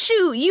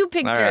 shoot, you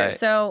picked All her. right.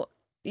 So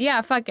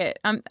yeah, fuck it,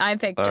 I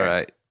picked All her.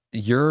 right.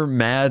 you're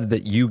mad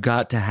that you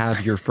got to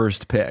have your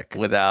first pick.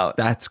 Without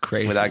That's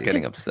crazy. without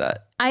getting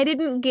upset. I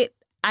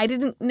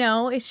didn't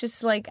know. It's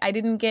just like I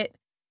didn't get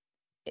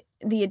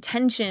the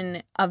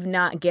attention of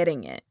not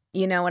getting it.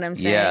 You know what I'm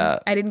saying? Yeah.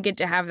 I didn't get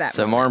to have that.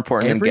 So moment. more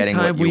important than Every getting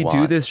time what you we want.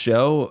 do this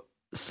show,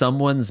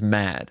 someone's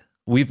mad.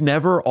 We've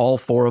never all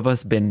four of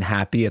us been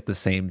happy at the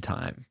same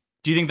time.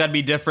 Do you think that'd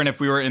be different if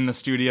we were in the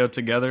studio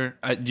together?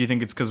 Do you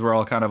think it's because we're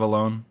all kind of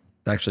alone?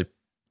 It's actually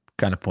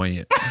kind of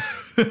poignant.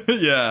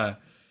 Yeah.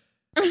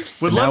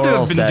 Would now love we're to all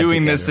have been sad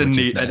doing this together, in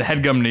which is at nice.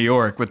 Headgum, New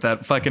York with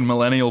that fucking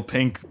millennial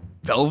pink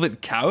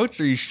velvet couch.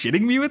 Are you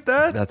shitting me with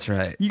that? That's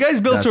right. You guys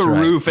built That's a right.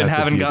 roof and That's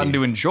the haven't gotten beauty.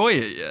 to enjoy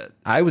it yet.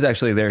 I was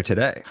actually there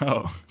today.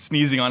 Oh,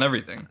 sneezing on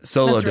everything.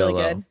 Solo That's really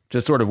dolo. good.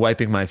 Just sort of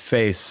wiping my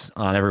face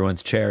on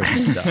everyone's chairs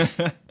and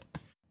stuff.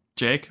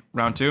 Jake,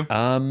 round two.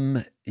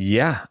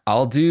 Yeah,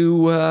 I'll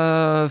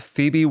do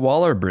Phoebe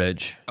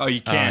Waller-Bridge. Oh,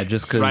 you can't.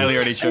 just 'cause- Riley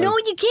already chose. No,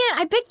 you can't.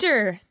 I picked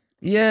her.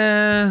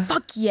 Yeah,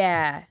 Fuck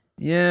yeah.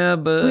 yeah,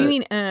 but What do you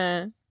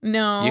mean?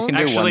 No. You can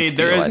do Actually, one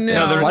there steal, is I think.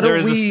 no, Why there don't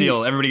is a we-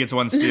 steal. Everybody gets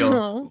one steal.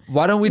 No.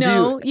 why don't we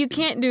No, do? you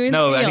can't do a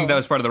No, steal. I think that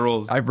was part of the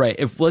rules. Right.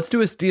 If let's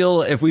do a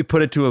steal. If we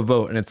put it to a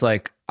vote, and it's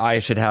like I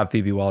should have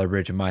Phoebe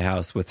Waller-Bridge in my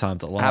house with Tom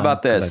DeLonge. How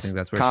about 'cause this? I think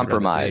that's where she'd rather be.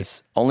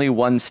 Compromise. Only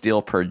one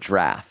steal per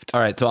draft. All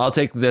right, so I'll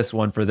take this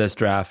one for this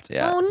draft.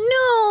 Yeah. Oh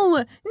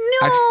no.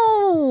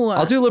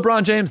 I'll do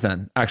LeBron James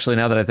then. Actually,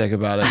 now that I think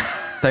about it,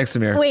 thanks,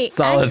 Samir. Wait.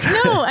 Solid.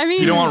 No, I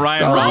mean, You don't want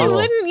Ryan Solid. why Ross?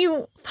 wouldn't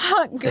you?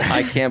 Fuck.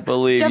 I can't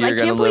believe Jeff, you're I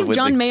gonna can't live believe with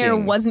John the Mayer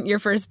king. wasn't your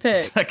first pick.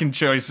 Second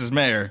choice is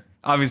Mayor.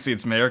 Obviously,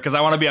 it's Mayor because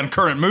I want to be on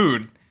current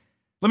mood.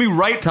 Let me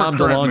write Tom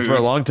for current DeLonge mood. for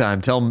a long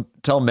time. Tell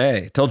John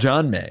May.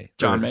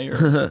 John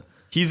Mayer.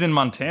 He's in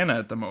Montana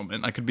at the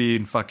moment. I could be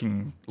in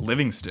fucking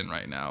Livingston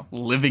right now.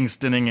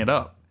 Livingstonning it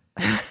up.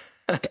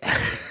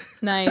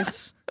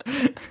 Nice.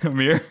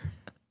 Amir.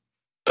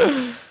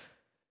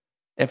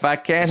 If I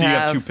can't So you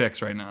have have two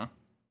picks right now.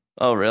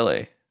 Oh,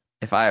 really?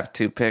 If I have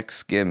two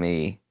picks, give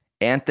me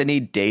Anthony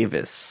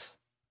Davis,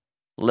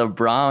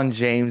 LeBron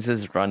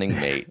James's running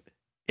mate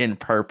in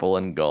purple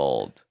and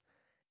gold.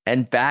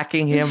 And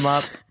backing him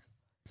up,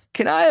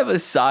 can I have a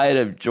side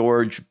of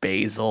George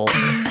Basil?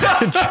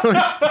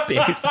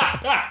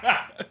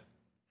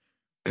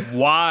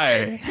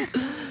 Why?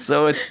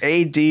 So it's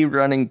AD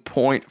running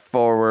point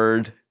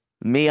forward,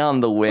 me on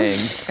the wing.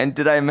 And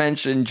did I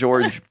mention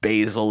George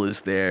Basil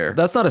is there?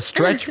 That's not a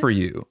stretch for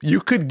you.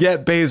 You could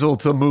get Basil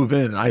to move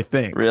in, I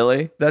think.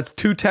 Really? That's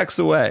 2 texts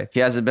away. He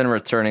hasn't been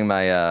returning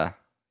my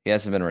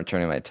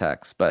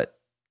texts, but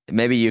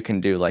maybe you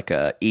can do like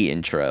a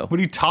e-intro. What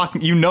are you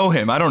talking? You know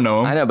him. I don't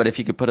know him. I know, but if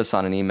you could put us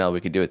on an email,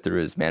 we could do it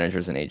through his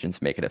managers and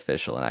agents, make it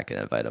official, and I can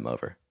invite him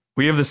over.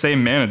 We have the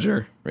same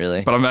manager.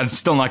 Really? But I'm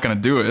still not going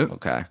to do it.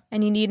 Okay.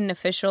 And you need an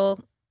official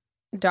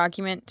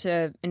document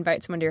to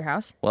invite someone to your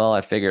house? Well,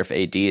 I figure if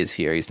AD is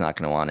here, he's not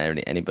going to want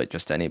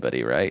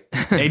anybody, right?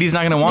 AD's not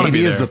going to want to be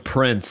AD there. is the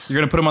prince. You're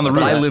going to put him on the But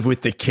roof. I live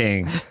with the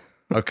king,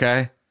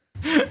 okay?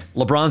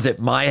 LeBron's at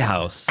my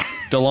house.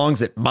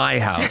 DeLong's at my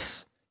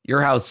house.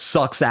 Your house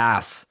sucks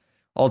ass.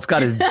 All it's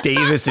got is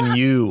Davis and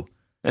you.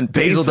 And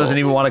Basil doesn't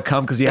even want to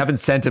come because you haven't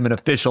sent him an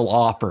official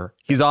offer.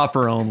 He's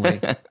offer only.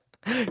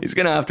 He's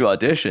going to have to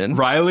audition.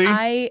 Riley?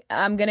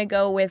 I'm gonna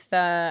go with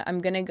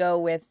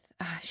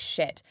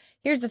shit.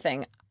 Here's the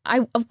thing.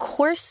 Of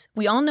course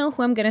we all know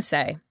who I'm gonna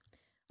say.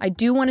 I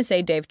do want to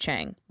say Dave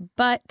Chang,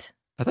 but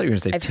I thought you were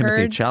going to say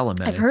Timothy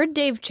Chalamet. I've heard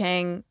Dave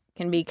Chang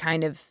can be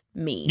kind of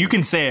mean. You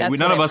can say it. That's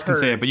None what of I've us can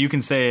say heard. it, but you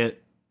can say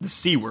it. The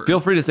C word.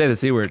 Feel free to say the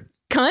C word.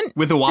 Cunt.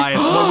 With a Y.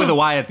 Well, with a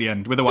Y at the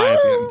end. With a Y at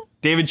the end.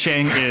 David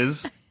Chang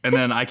is, and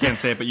then I can't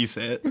say it, but you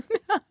say it.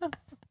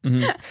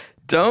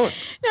 Don't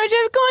No,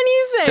 Jeff, go on,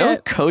 you say don't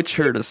it. coach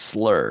her to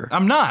slur.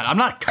 I'm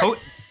not.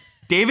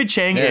 David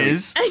Chang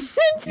is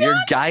You're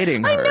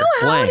guiding her. I know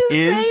how Blank. to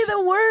Is- say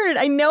the word.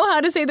 I know how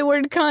to say the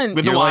word cunt.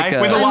 with a You're Y. like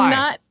a- With a I'm Y.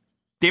 not.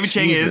 David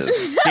Chang Jesus.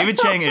 is. David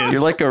Chang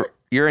is.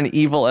 You're an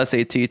evil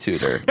SAT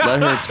tutor.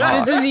 Let her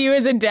talk. This is you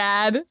as a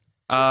dad.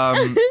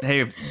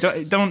 Hey,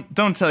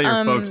 don't tell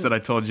your folks that I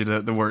told you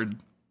the word.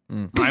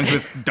 Rhymes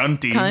with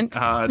Dunty.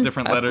 Cunt.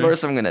 Different Of letter.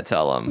 course I'm going to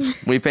tell them.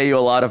 We pay you a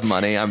lot of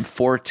money. I'm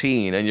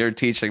 14 and you're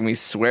teaching me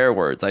swear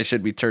words. I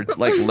should be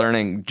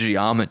learning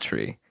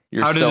geometry.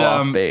 You're How did so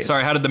off base.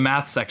 how did the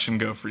math section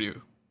go for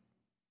you?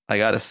 I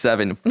got a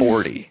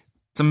 740.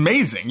 It's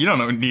amazing. You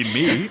don't need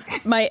me.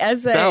 My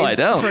essays No, I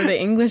don't. for the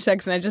English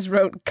section, I just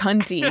wrote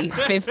cunty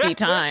 50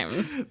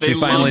 times. They She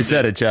finally loved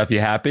said it, Jeff.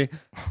 You happy?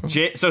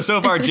 So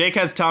far, Jake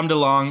has Tom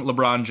DeLonge,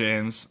 LeBron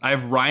James. I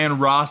have Ryan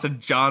Ross and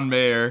John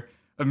Mayer.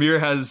 Amir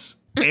has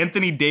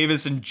Anthony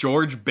Davis and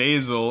George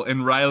Basil,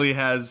 and Riley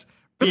has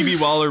Phoebe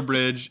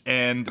Waller-Bridge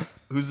and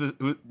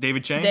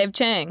David Chang. Dave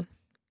Chang.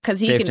 Because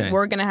Dave Chang.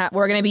 we're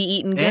gonna be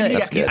eating good. And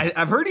That's good.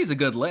 I've heard he's a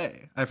good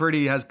lay. I've heard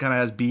he has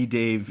B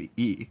Dave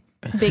E.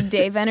 Big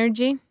Dave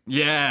energy.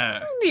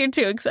 Yeah. You're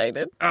too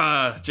excited.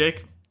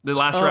 Jake, the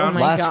last Oh round.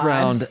 my Last God.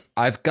 round,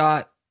 I've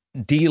got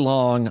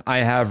DeLong. I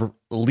have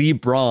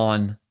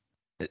LeBron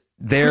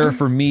there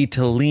for me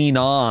to lean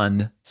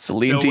on.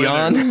 Celine Bill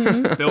Dion.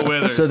 Withers. Bill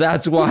Withers. So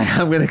that's why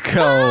I'm going to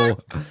go.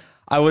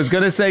 I was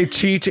going to say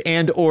Cheech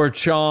and or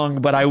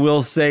Chong, but I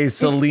will say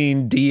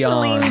Celine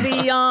Dion Celine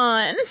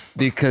Dion.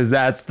 because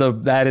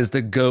that is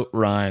the GOAT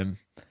rhyme.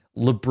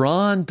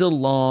 LeBron,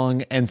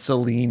 DeLong, and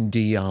Celine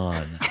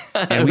Dion.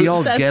 And we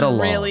all That's get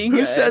along. really Who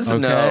good. says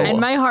Okay. no? And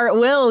my heart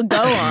will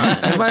go on.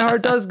 And my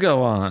heart does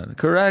go on.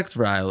 Correct,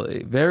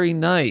 Riley. Very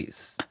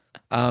nice.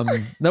 No,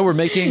 we're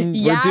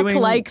Yak doing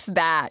likes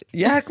that.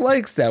 Yak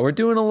likes that. We're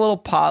doing a little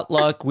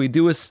potluck. We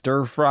do a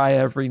stir fry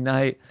every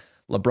night.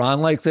 LeBron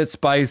likes it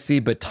spicy,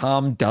 but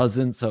Tom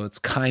doesn't, so it's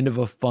kind of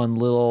a fun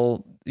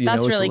little, That's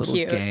it's really a little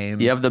cute.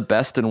 game. You have the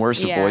best and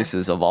worst Yeah.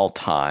 voices of all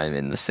time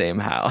in the same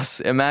house.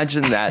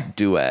 Imagine that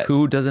duet.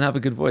 Who doesn't have a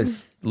good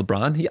voice?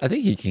 LeBron? I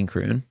think he can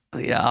croon.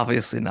 Yeah,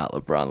 obviously not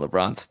LeBron.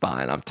 LeBron's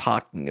fine. I'm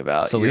talking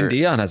about Celine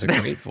Dion has a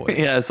great voice.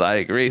 Yes, I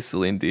agree.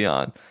 Celine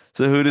Dion.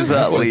 So who does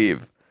that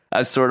leave?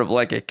 As sort of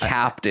like a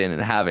captain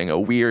and having a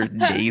weird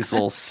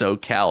nasal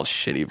SoCal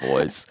shitty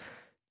voice.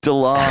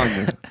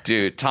 DeLong,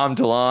 dude, Tom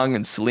DeLong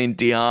and Celine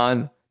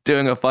Dion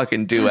doing a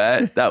fucking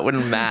duet. That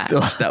wouldn't match.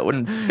 That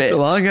wouldn't fit.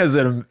 DeLong has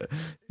an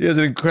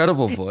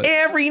incredible voice.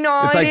 Every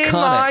night It's in iconic.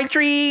 my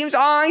dreams,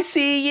 I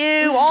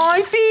see you,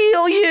 I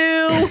feel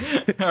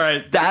you. All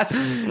right.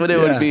 That's what it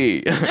would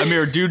be.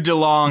 Amir, do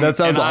DeLong. That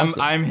sounds and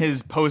awesome. I'm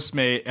his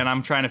postmate, and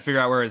I'm trying to figure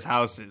out where his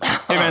house is.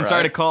 Hey, man, sorry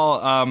right. to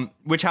call.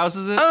 Which house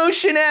is it?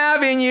 Ocean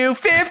Avenue,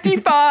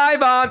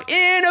 55. I'm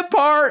in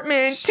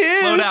apartment 2.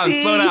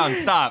 Slow down,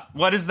 stop.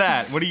 What is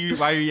that? Why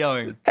are you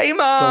yelling? Hey, DeLong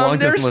Mom,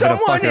 there's doesn't live in a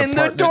someone fucking in the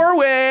apartment.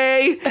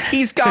 doorway.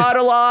 He's got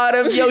a lot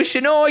of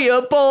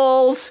Yoshinoya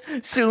bowls.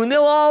 Soon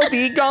they'll all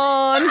be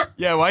gone.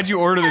 Yeah, why'd you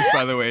order this,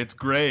 by the way? It's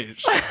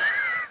great.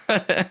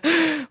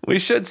 We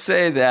should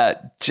say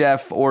that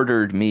Jeff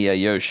ordered me a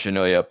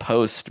Yoshinoya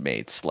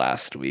Postmates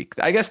last week.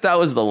 I guess that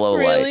was the low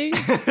Really?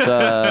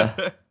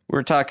 light.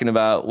 We're talking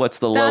about what's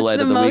the low That's light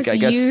the of the most week. I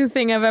guess you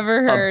thing I've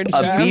ever heard.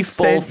 a Jeff. beef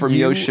bowl Said from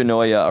you-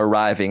 Yoshinoya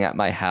arriving at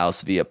my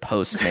house via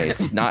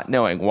Postmates, not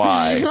knowing Oh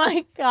why,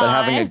 my God. but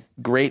having a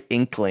great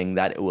inkling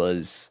that it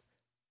was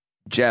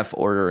Jeff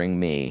ordering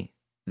me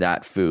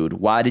that food.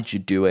 Why did you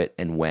do it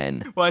and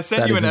when? Well, I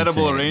sent That you is an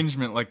edible insane.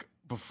 arrangement like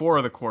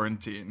before the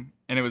quarantine,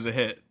 and it was a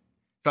hit.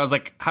 So I was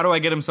like, how do I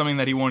get him something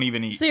that he won't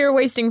even eat? So you're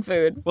wasting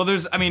food. Well,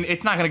 it's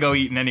not going to go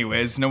eating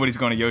anyways. Nobody's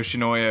going to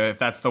Yoshinoya if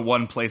that's the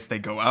one place they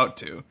go out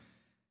to.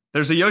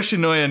 There's a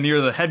Yoshinoya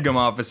near the Headgum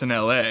office in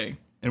LA,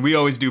 and we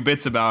always do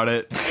bits about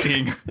it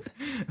being,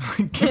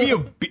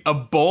 give me a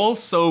bowl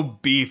so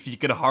beef you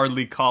could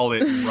hardly call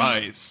it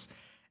rice.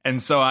 And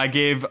so I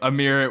gave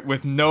Amir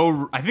with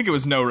I think it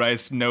was no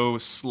rice, no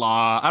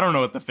slaw. I don't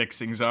know what the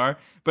fixings are,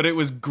 but it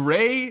was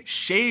gray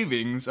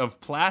shavings of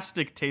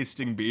plastic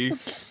tasting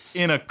beef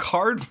in a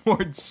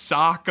cardboard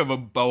sock of a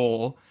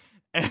bowl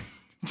and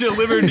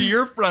delivered to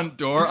your front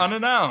door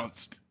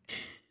unannounced.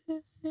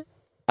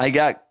 I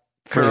got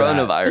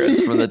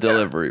coronavirus from the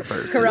delivery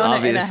person. Corona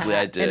Obviously,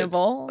 I did. In a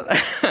bowl?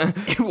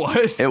 It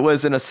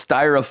was in a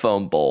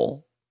styrofoam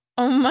bowl.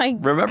 Oh my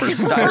Remember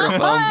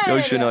styrofoam?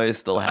 Yoshinoya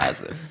still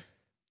has it.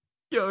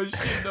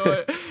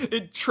 Yoshinoya.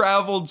 It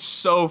traveled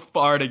so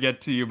far to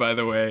get to you, by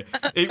the way.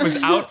 It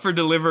was out for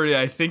delivery,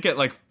 I think, at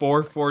like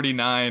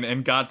 4:49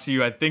 and got to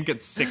you, I think, at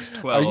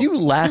 6:12. Are you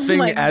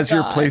laughing as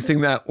you're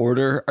placing that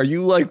order? Are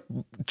you like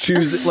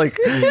choosing like,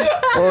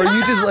 or are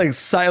you just like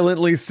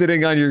silently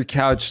sitting on your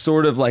couch,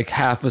 sort of like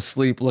half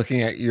asleep,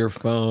 looking at your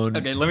phone?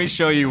 Okay, let me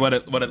show you what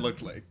it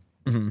looked like.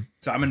 Mm-hmm.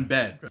 So I'm in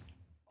bed.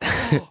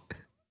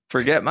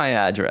 Forget my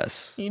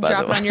address. You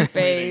drop it on your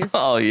face.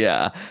 Oh,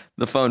 yeah.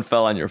 The phone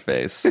fell on your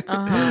face.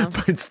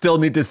 But still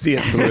need to see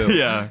it through.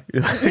 Yeah.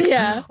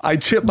 Yeah. I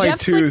chipped my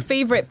Jeff's tooth. like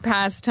favorite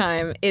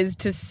pastime is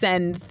to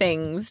send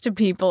things to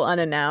people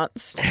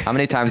unannounced. How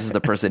many times has the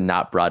person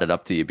not brought it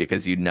up to you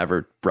because you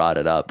never brought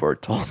it up or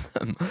told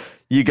them?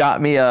 You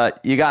got me a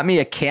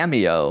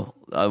cameo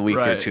a week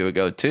or two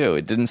ago too.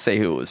 It didn't say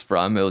who it was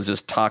from. It was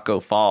just Taco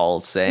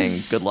Falls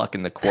saying good luck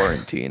in the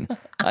quarantine.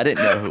 I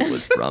didn't know who it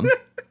was from.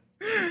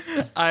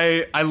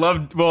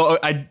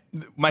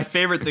 My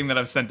favorite thing that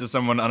I've sent to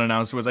someone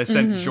unannounced was I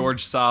sent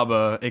George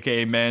Saba,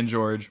 aka Man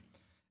George,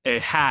 a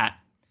hat.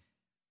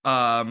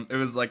 It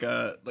was like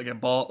a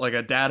ball, like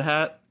a dad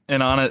hat,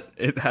 and on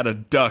it had a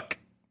duck,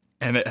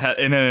 and it had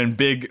in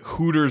big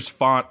Hooters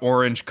font,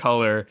 orange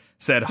color,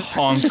 said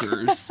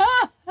honkers.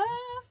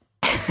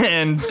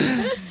 And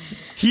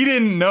he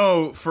didn't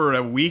know for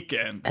a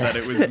weekend that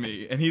it was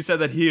me, and he said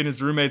that he and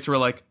his roommates were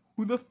like,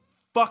 "Who the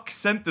fuck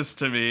sent this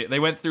to me?" They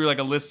went through like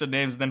a list of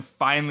names, and then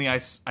finally I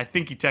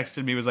think he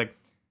texted me, was like,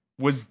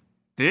 "Was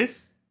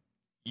this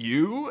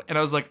you?" And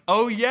I was like,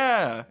 "Oh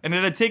yeah." And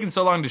it had taken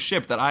so long to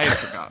ship that I had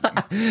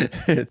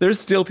forgotten. There's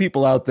still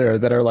people out there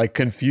that are like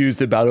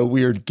confused about a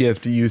weird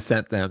gift you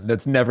sent them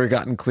that's never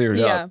gotten cleared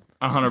up.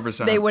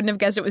 100%. They wouldn't have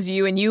guessed it was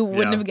you, and you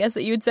wouldn't have guessed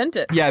that you had sent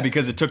it. Yeah,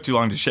 because it took too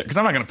long to ship. Because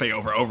I'm not going to pay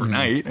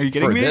overnight. Are you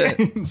kidding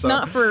me? So,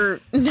 Not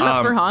for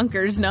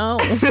honkers, no.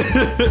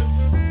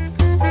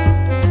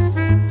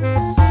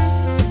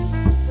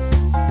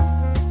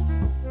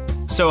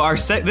 So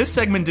this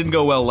segment didn't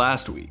go well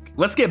last week.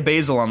 Let's get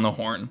Basil on the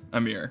horn,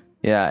 Amir.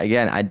 Yeah,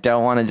 again, I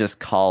don't want to just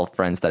call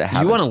friends that I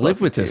haven't. You want to live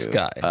spoken with this to,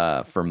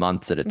 guy for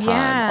months at a time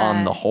Yeah.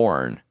 on the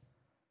horn.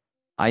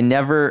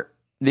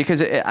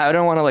 Because I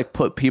don't want to like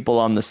put people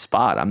on the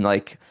spot. I'm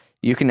like,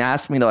 you can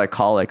ask me to like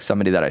call like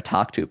somebody that I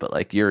talk to, but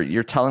like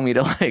you're telling me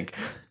to like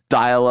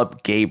dial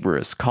up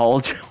Gabrus,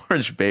 call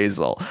George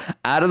Basil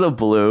out of the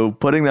blue,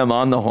 putting them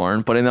on the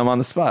horn, putting them on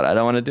the spot. I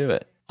don't want to do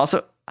it.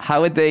 Also,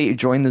 how would they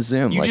join the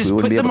Zoom? Like we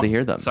wouldn't be able to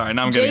hear them. Sorry,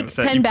 now I'm Jake getting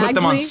upset. Penn You put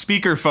them on Bagley?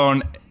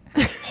 speakerphone,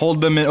 hold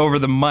them over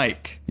the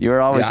mic. You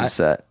were always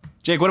upset.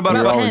 Jake, what about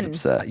You're Pen. always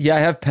upset. Yeah, I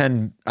have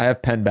Penn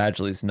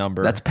Badgley's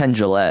number. That's Penn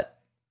Gillette.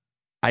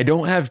 I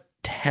don't have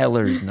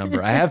Teller's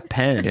number. I have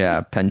Penn's.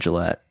 Yeah, Penn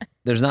Gillette.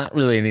 There's not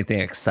really anything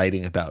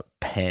exciting about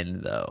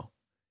Penn though.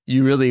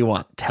 You really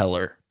want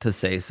Teller to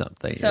say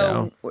something.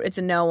 So it's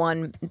a no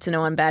on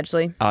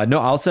Badgley. No,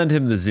 I'll send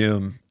him the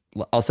Zoom.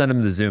 I'll send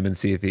him the Zoom and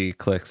see if he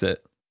clicks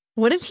it.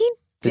 What if he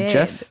did? Did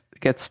Jeff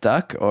get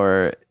stuck,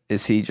 or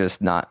is he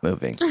just not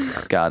moving?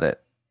 Got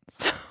it.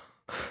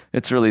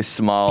 It's really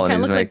small, He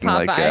and kinda he's looked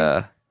like making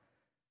Popeye.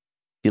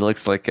 he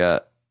looks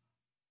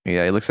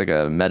like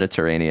a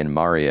Mediterranean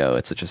Mario.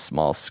 It's such a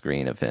small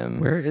screen of him.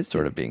 Where is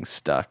sort he? of being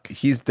stuck?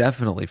 He's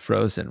definitely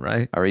frozen,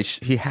 right?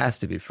 He has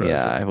to be frozen.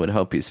 Yeah, I would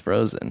hope he's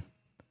frozen.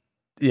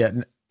 Yeah.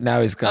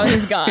 Now he's gone. Oh,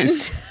 he's gone.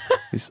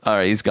 He's all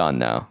right. He's gone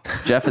now.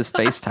 Jeff is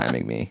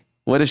FaceTiming me.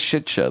 What a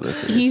shit show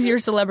this is. He's your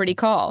celebrity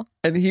call.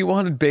 And he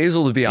wanted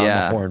Basil to be on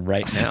Yeah. the horn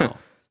right now.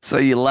 So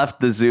you left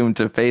the Zoom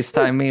to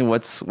FaceTime me?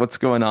 What's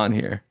going on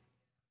here?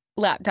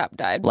 Laptop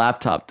died.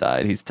 Laptop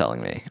died, he's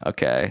telling me.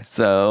 Okay.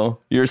 So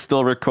you're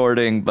still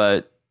recording,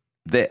 but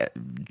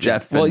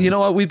Jeff. Well, you know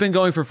what? We've been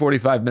going for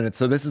 45 minutes,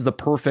 so this is the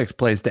perfect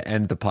place to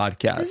end the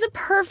podcast. This is a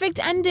perfect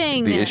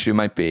ending. The issue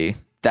might be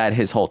that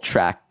his whole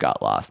track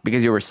got lost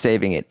because you were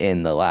saving it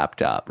in the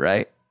laptop,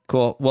 right?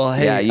 Cool. Well,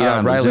 hey, Yeah, you don't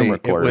have a Riley, Zoom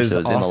recorder, it was so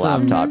it's in the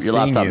awesome laptop. Your seeing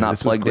laptop you. not This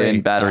was plugged in,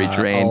 great. battery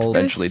drained, I'll-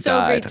 eventually It was so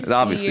died. great to It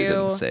obviously see you.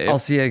 didn't save. I'll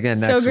see you again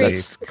So next great. week.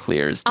 It's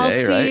clear as I'll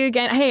day, see right? you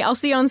again. Hey, I'll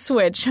see you on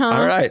Switch, huh?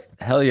 All right.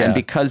 Hell yeah. And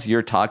because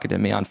you're talking to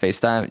me on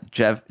FaceTime,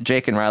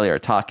 Jake and Riley are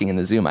talking in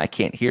the Zoom. I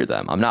can't hear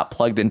them. I'm not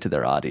plugged into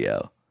their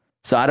audio.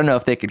 So I don't know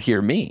if they could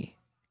hear me.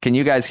 Can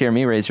you guys hear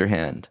me? Raise your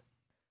hand.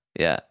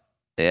 Yeah.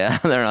 Yeah,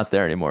 they're not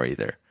there anymore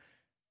either.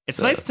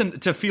 It's nice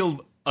to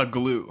feel a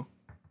glue,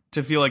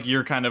 to feel like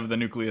you're kind of the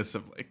nucleus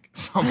of like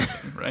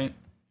something, right?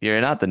 You're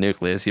not the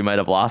nucleus. You might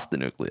have lost the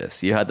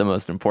nucleus. You had the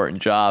most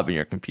important job and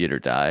your computer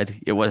died.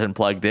 It wasn't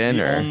plugged in,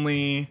 The or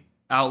only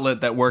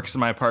outlet that works in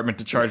my apartment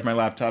to charge my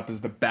laptop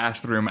is the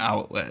bathroom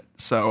outlet.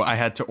 So I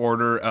had to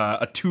order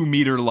a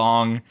 2-meter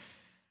long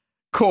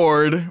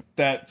cord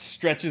that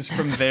stretches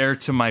from there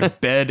to my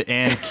bed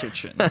and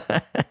kitchen.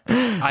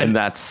 and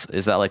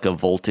is that like a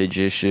voltage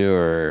issue,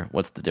 or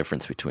what's the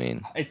difference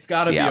between? It's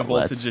got to be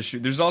outlets? a voltage issue.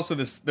 There's also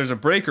there's a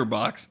breaker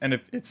box,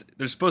 and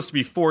there's supposed to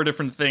be 4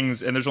 different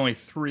things, and there's only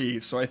 3.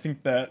 So I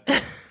think that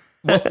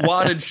what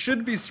wattage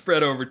should be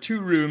spread over 2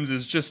 rooms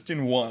is just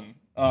in one.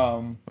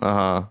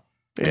 Yeah.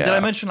 Did I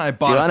mention I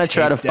bought? Do you want to to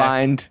try to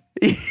find?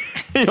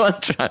 You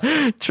want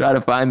to try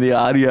to find the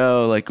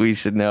audio? Like, we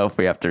should know if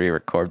we have to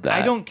re-record that.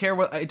 I don't care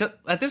what.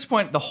 At this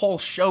point, the whole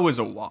show is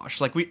a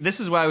wash. Like, this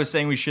is why I was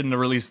saying we shouldn't have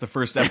released the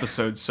first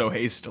episode so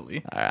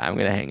hastily. All right, I'm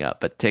gonna hang up,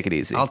 but take it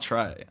easy. I'll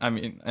try. I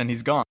mean, and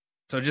he's gone.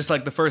 So just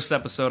like the first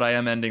episode, I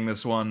am ending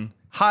this one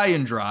high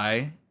and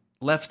dry,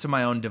 left to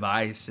my own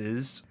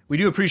devices. We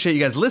do appreciate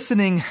you guys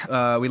listening.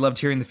 We loved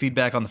hearing the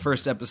feedback on the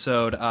first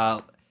episode.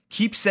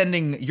 Keep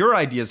sending your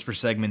ideas for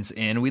segments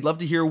in. We'd love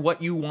to hear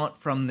what you want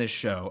from this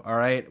show, all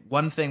right?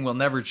 One thing will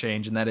never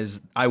change, and that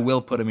is I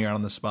will put Amir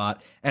on the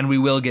spot, and we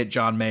will get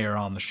John Mayer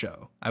on the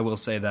show. I will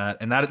say that,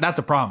 and that's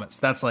a promise.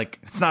 That's like,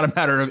 it's not a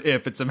matter of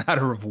if, it's a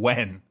matter of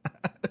when.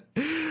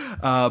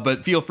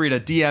 But feel free to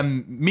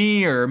DM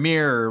me or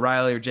Amir or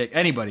Riley or Jake,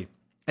 anybody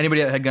at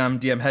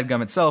HeadGum, DM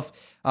HeadGum itself.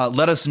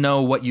 Let us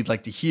know what you'd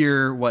like to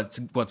hear, what's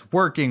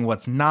working,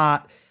 what's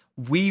not.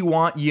 We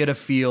want you to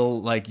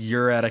feel like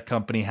you're at a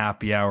company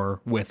happy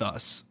hour with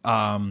us.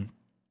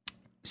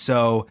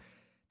 So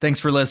thanks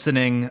for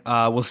listening.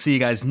 We'll see you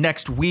guys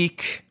next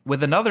week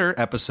with another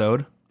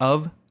episode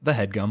of the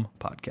HeadGum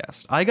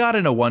Podcast. I got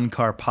in a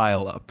 1-car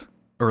pileup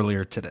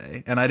earlier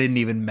today, and I didn't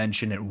even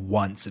mention it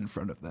once in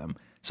front of them.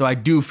 So I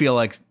do feel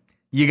like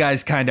you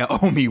guys kind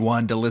of owe me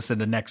one to listen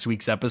to next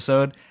week's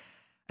episode.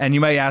 And you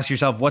might ask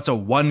yourself, what's a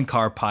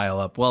 1-car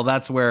pileup? Well,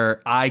 that's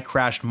where I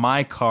crashed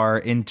my car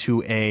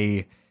into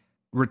a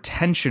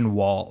retention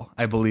wall,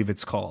 I believe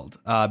it's called.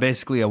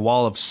 Basically a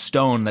wall of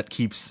stone that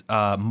keeps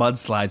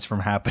mudslides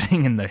from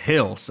happening in the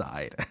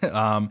hillside.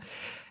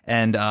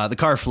 And the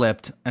car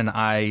flipped, and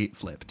I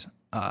flipped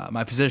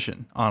my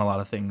position on a lot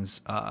of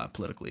things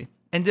politically.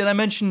 And did I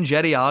mention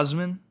Jetty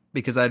Osman?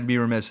 Because I'd be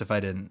remiss if I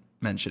didn't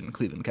mention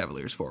Cleveland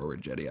Cavaliers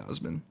forward Jetty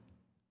Osman.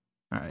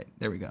 All right,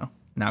 there we go.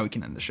 Now we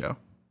can end the show.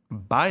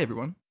 Bye,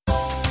 everyone.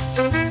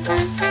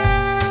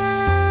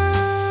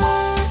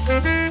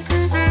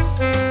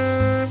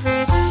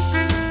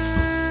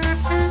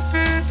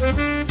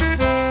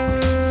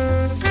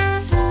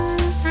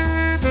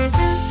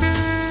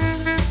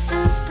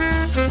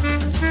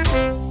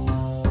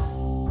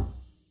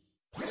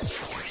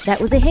 That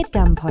was a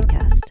HeadGum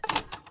podcast.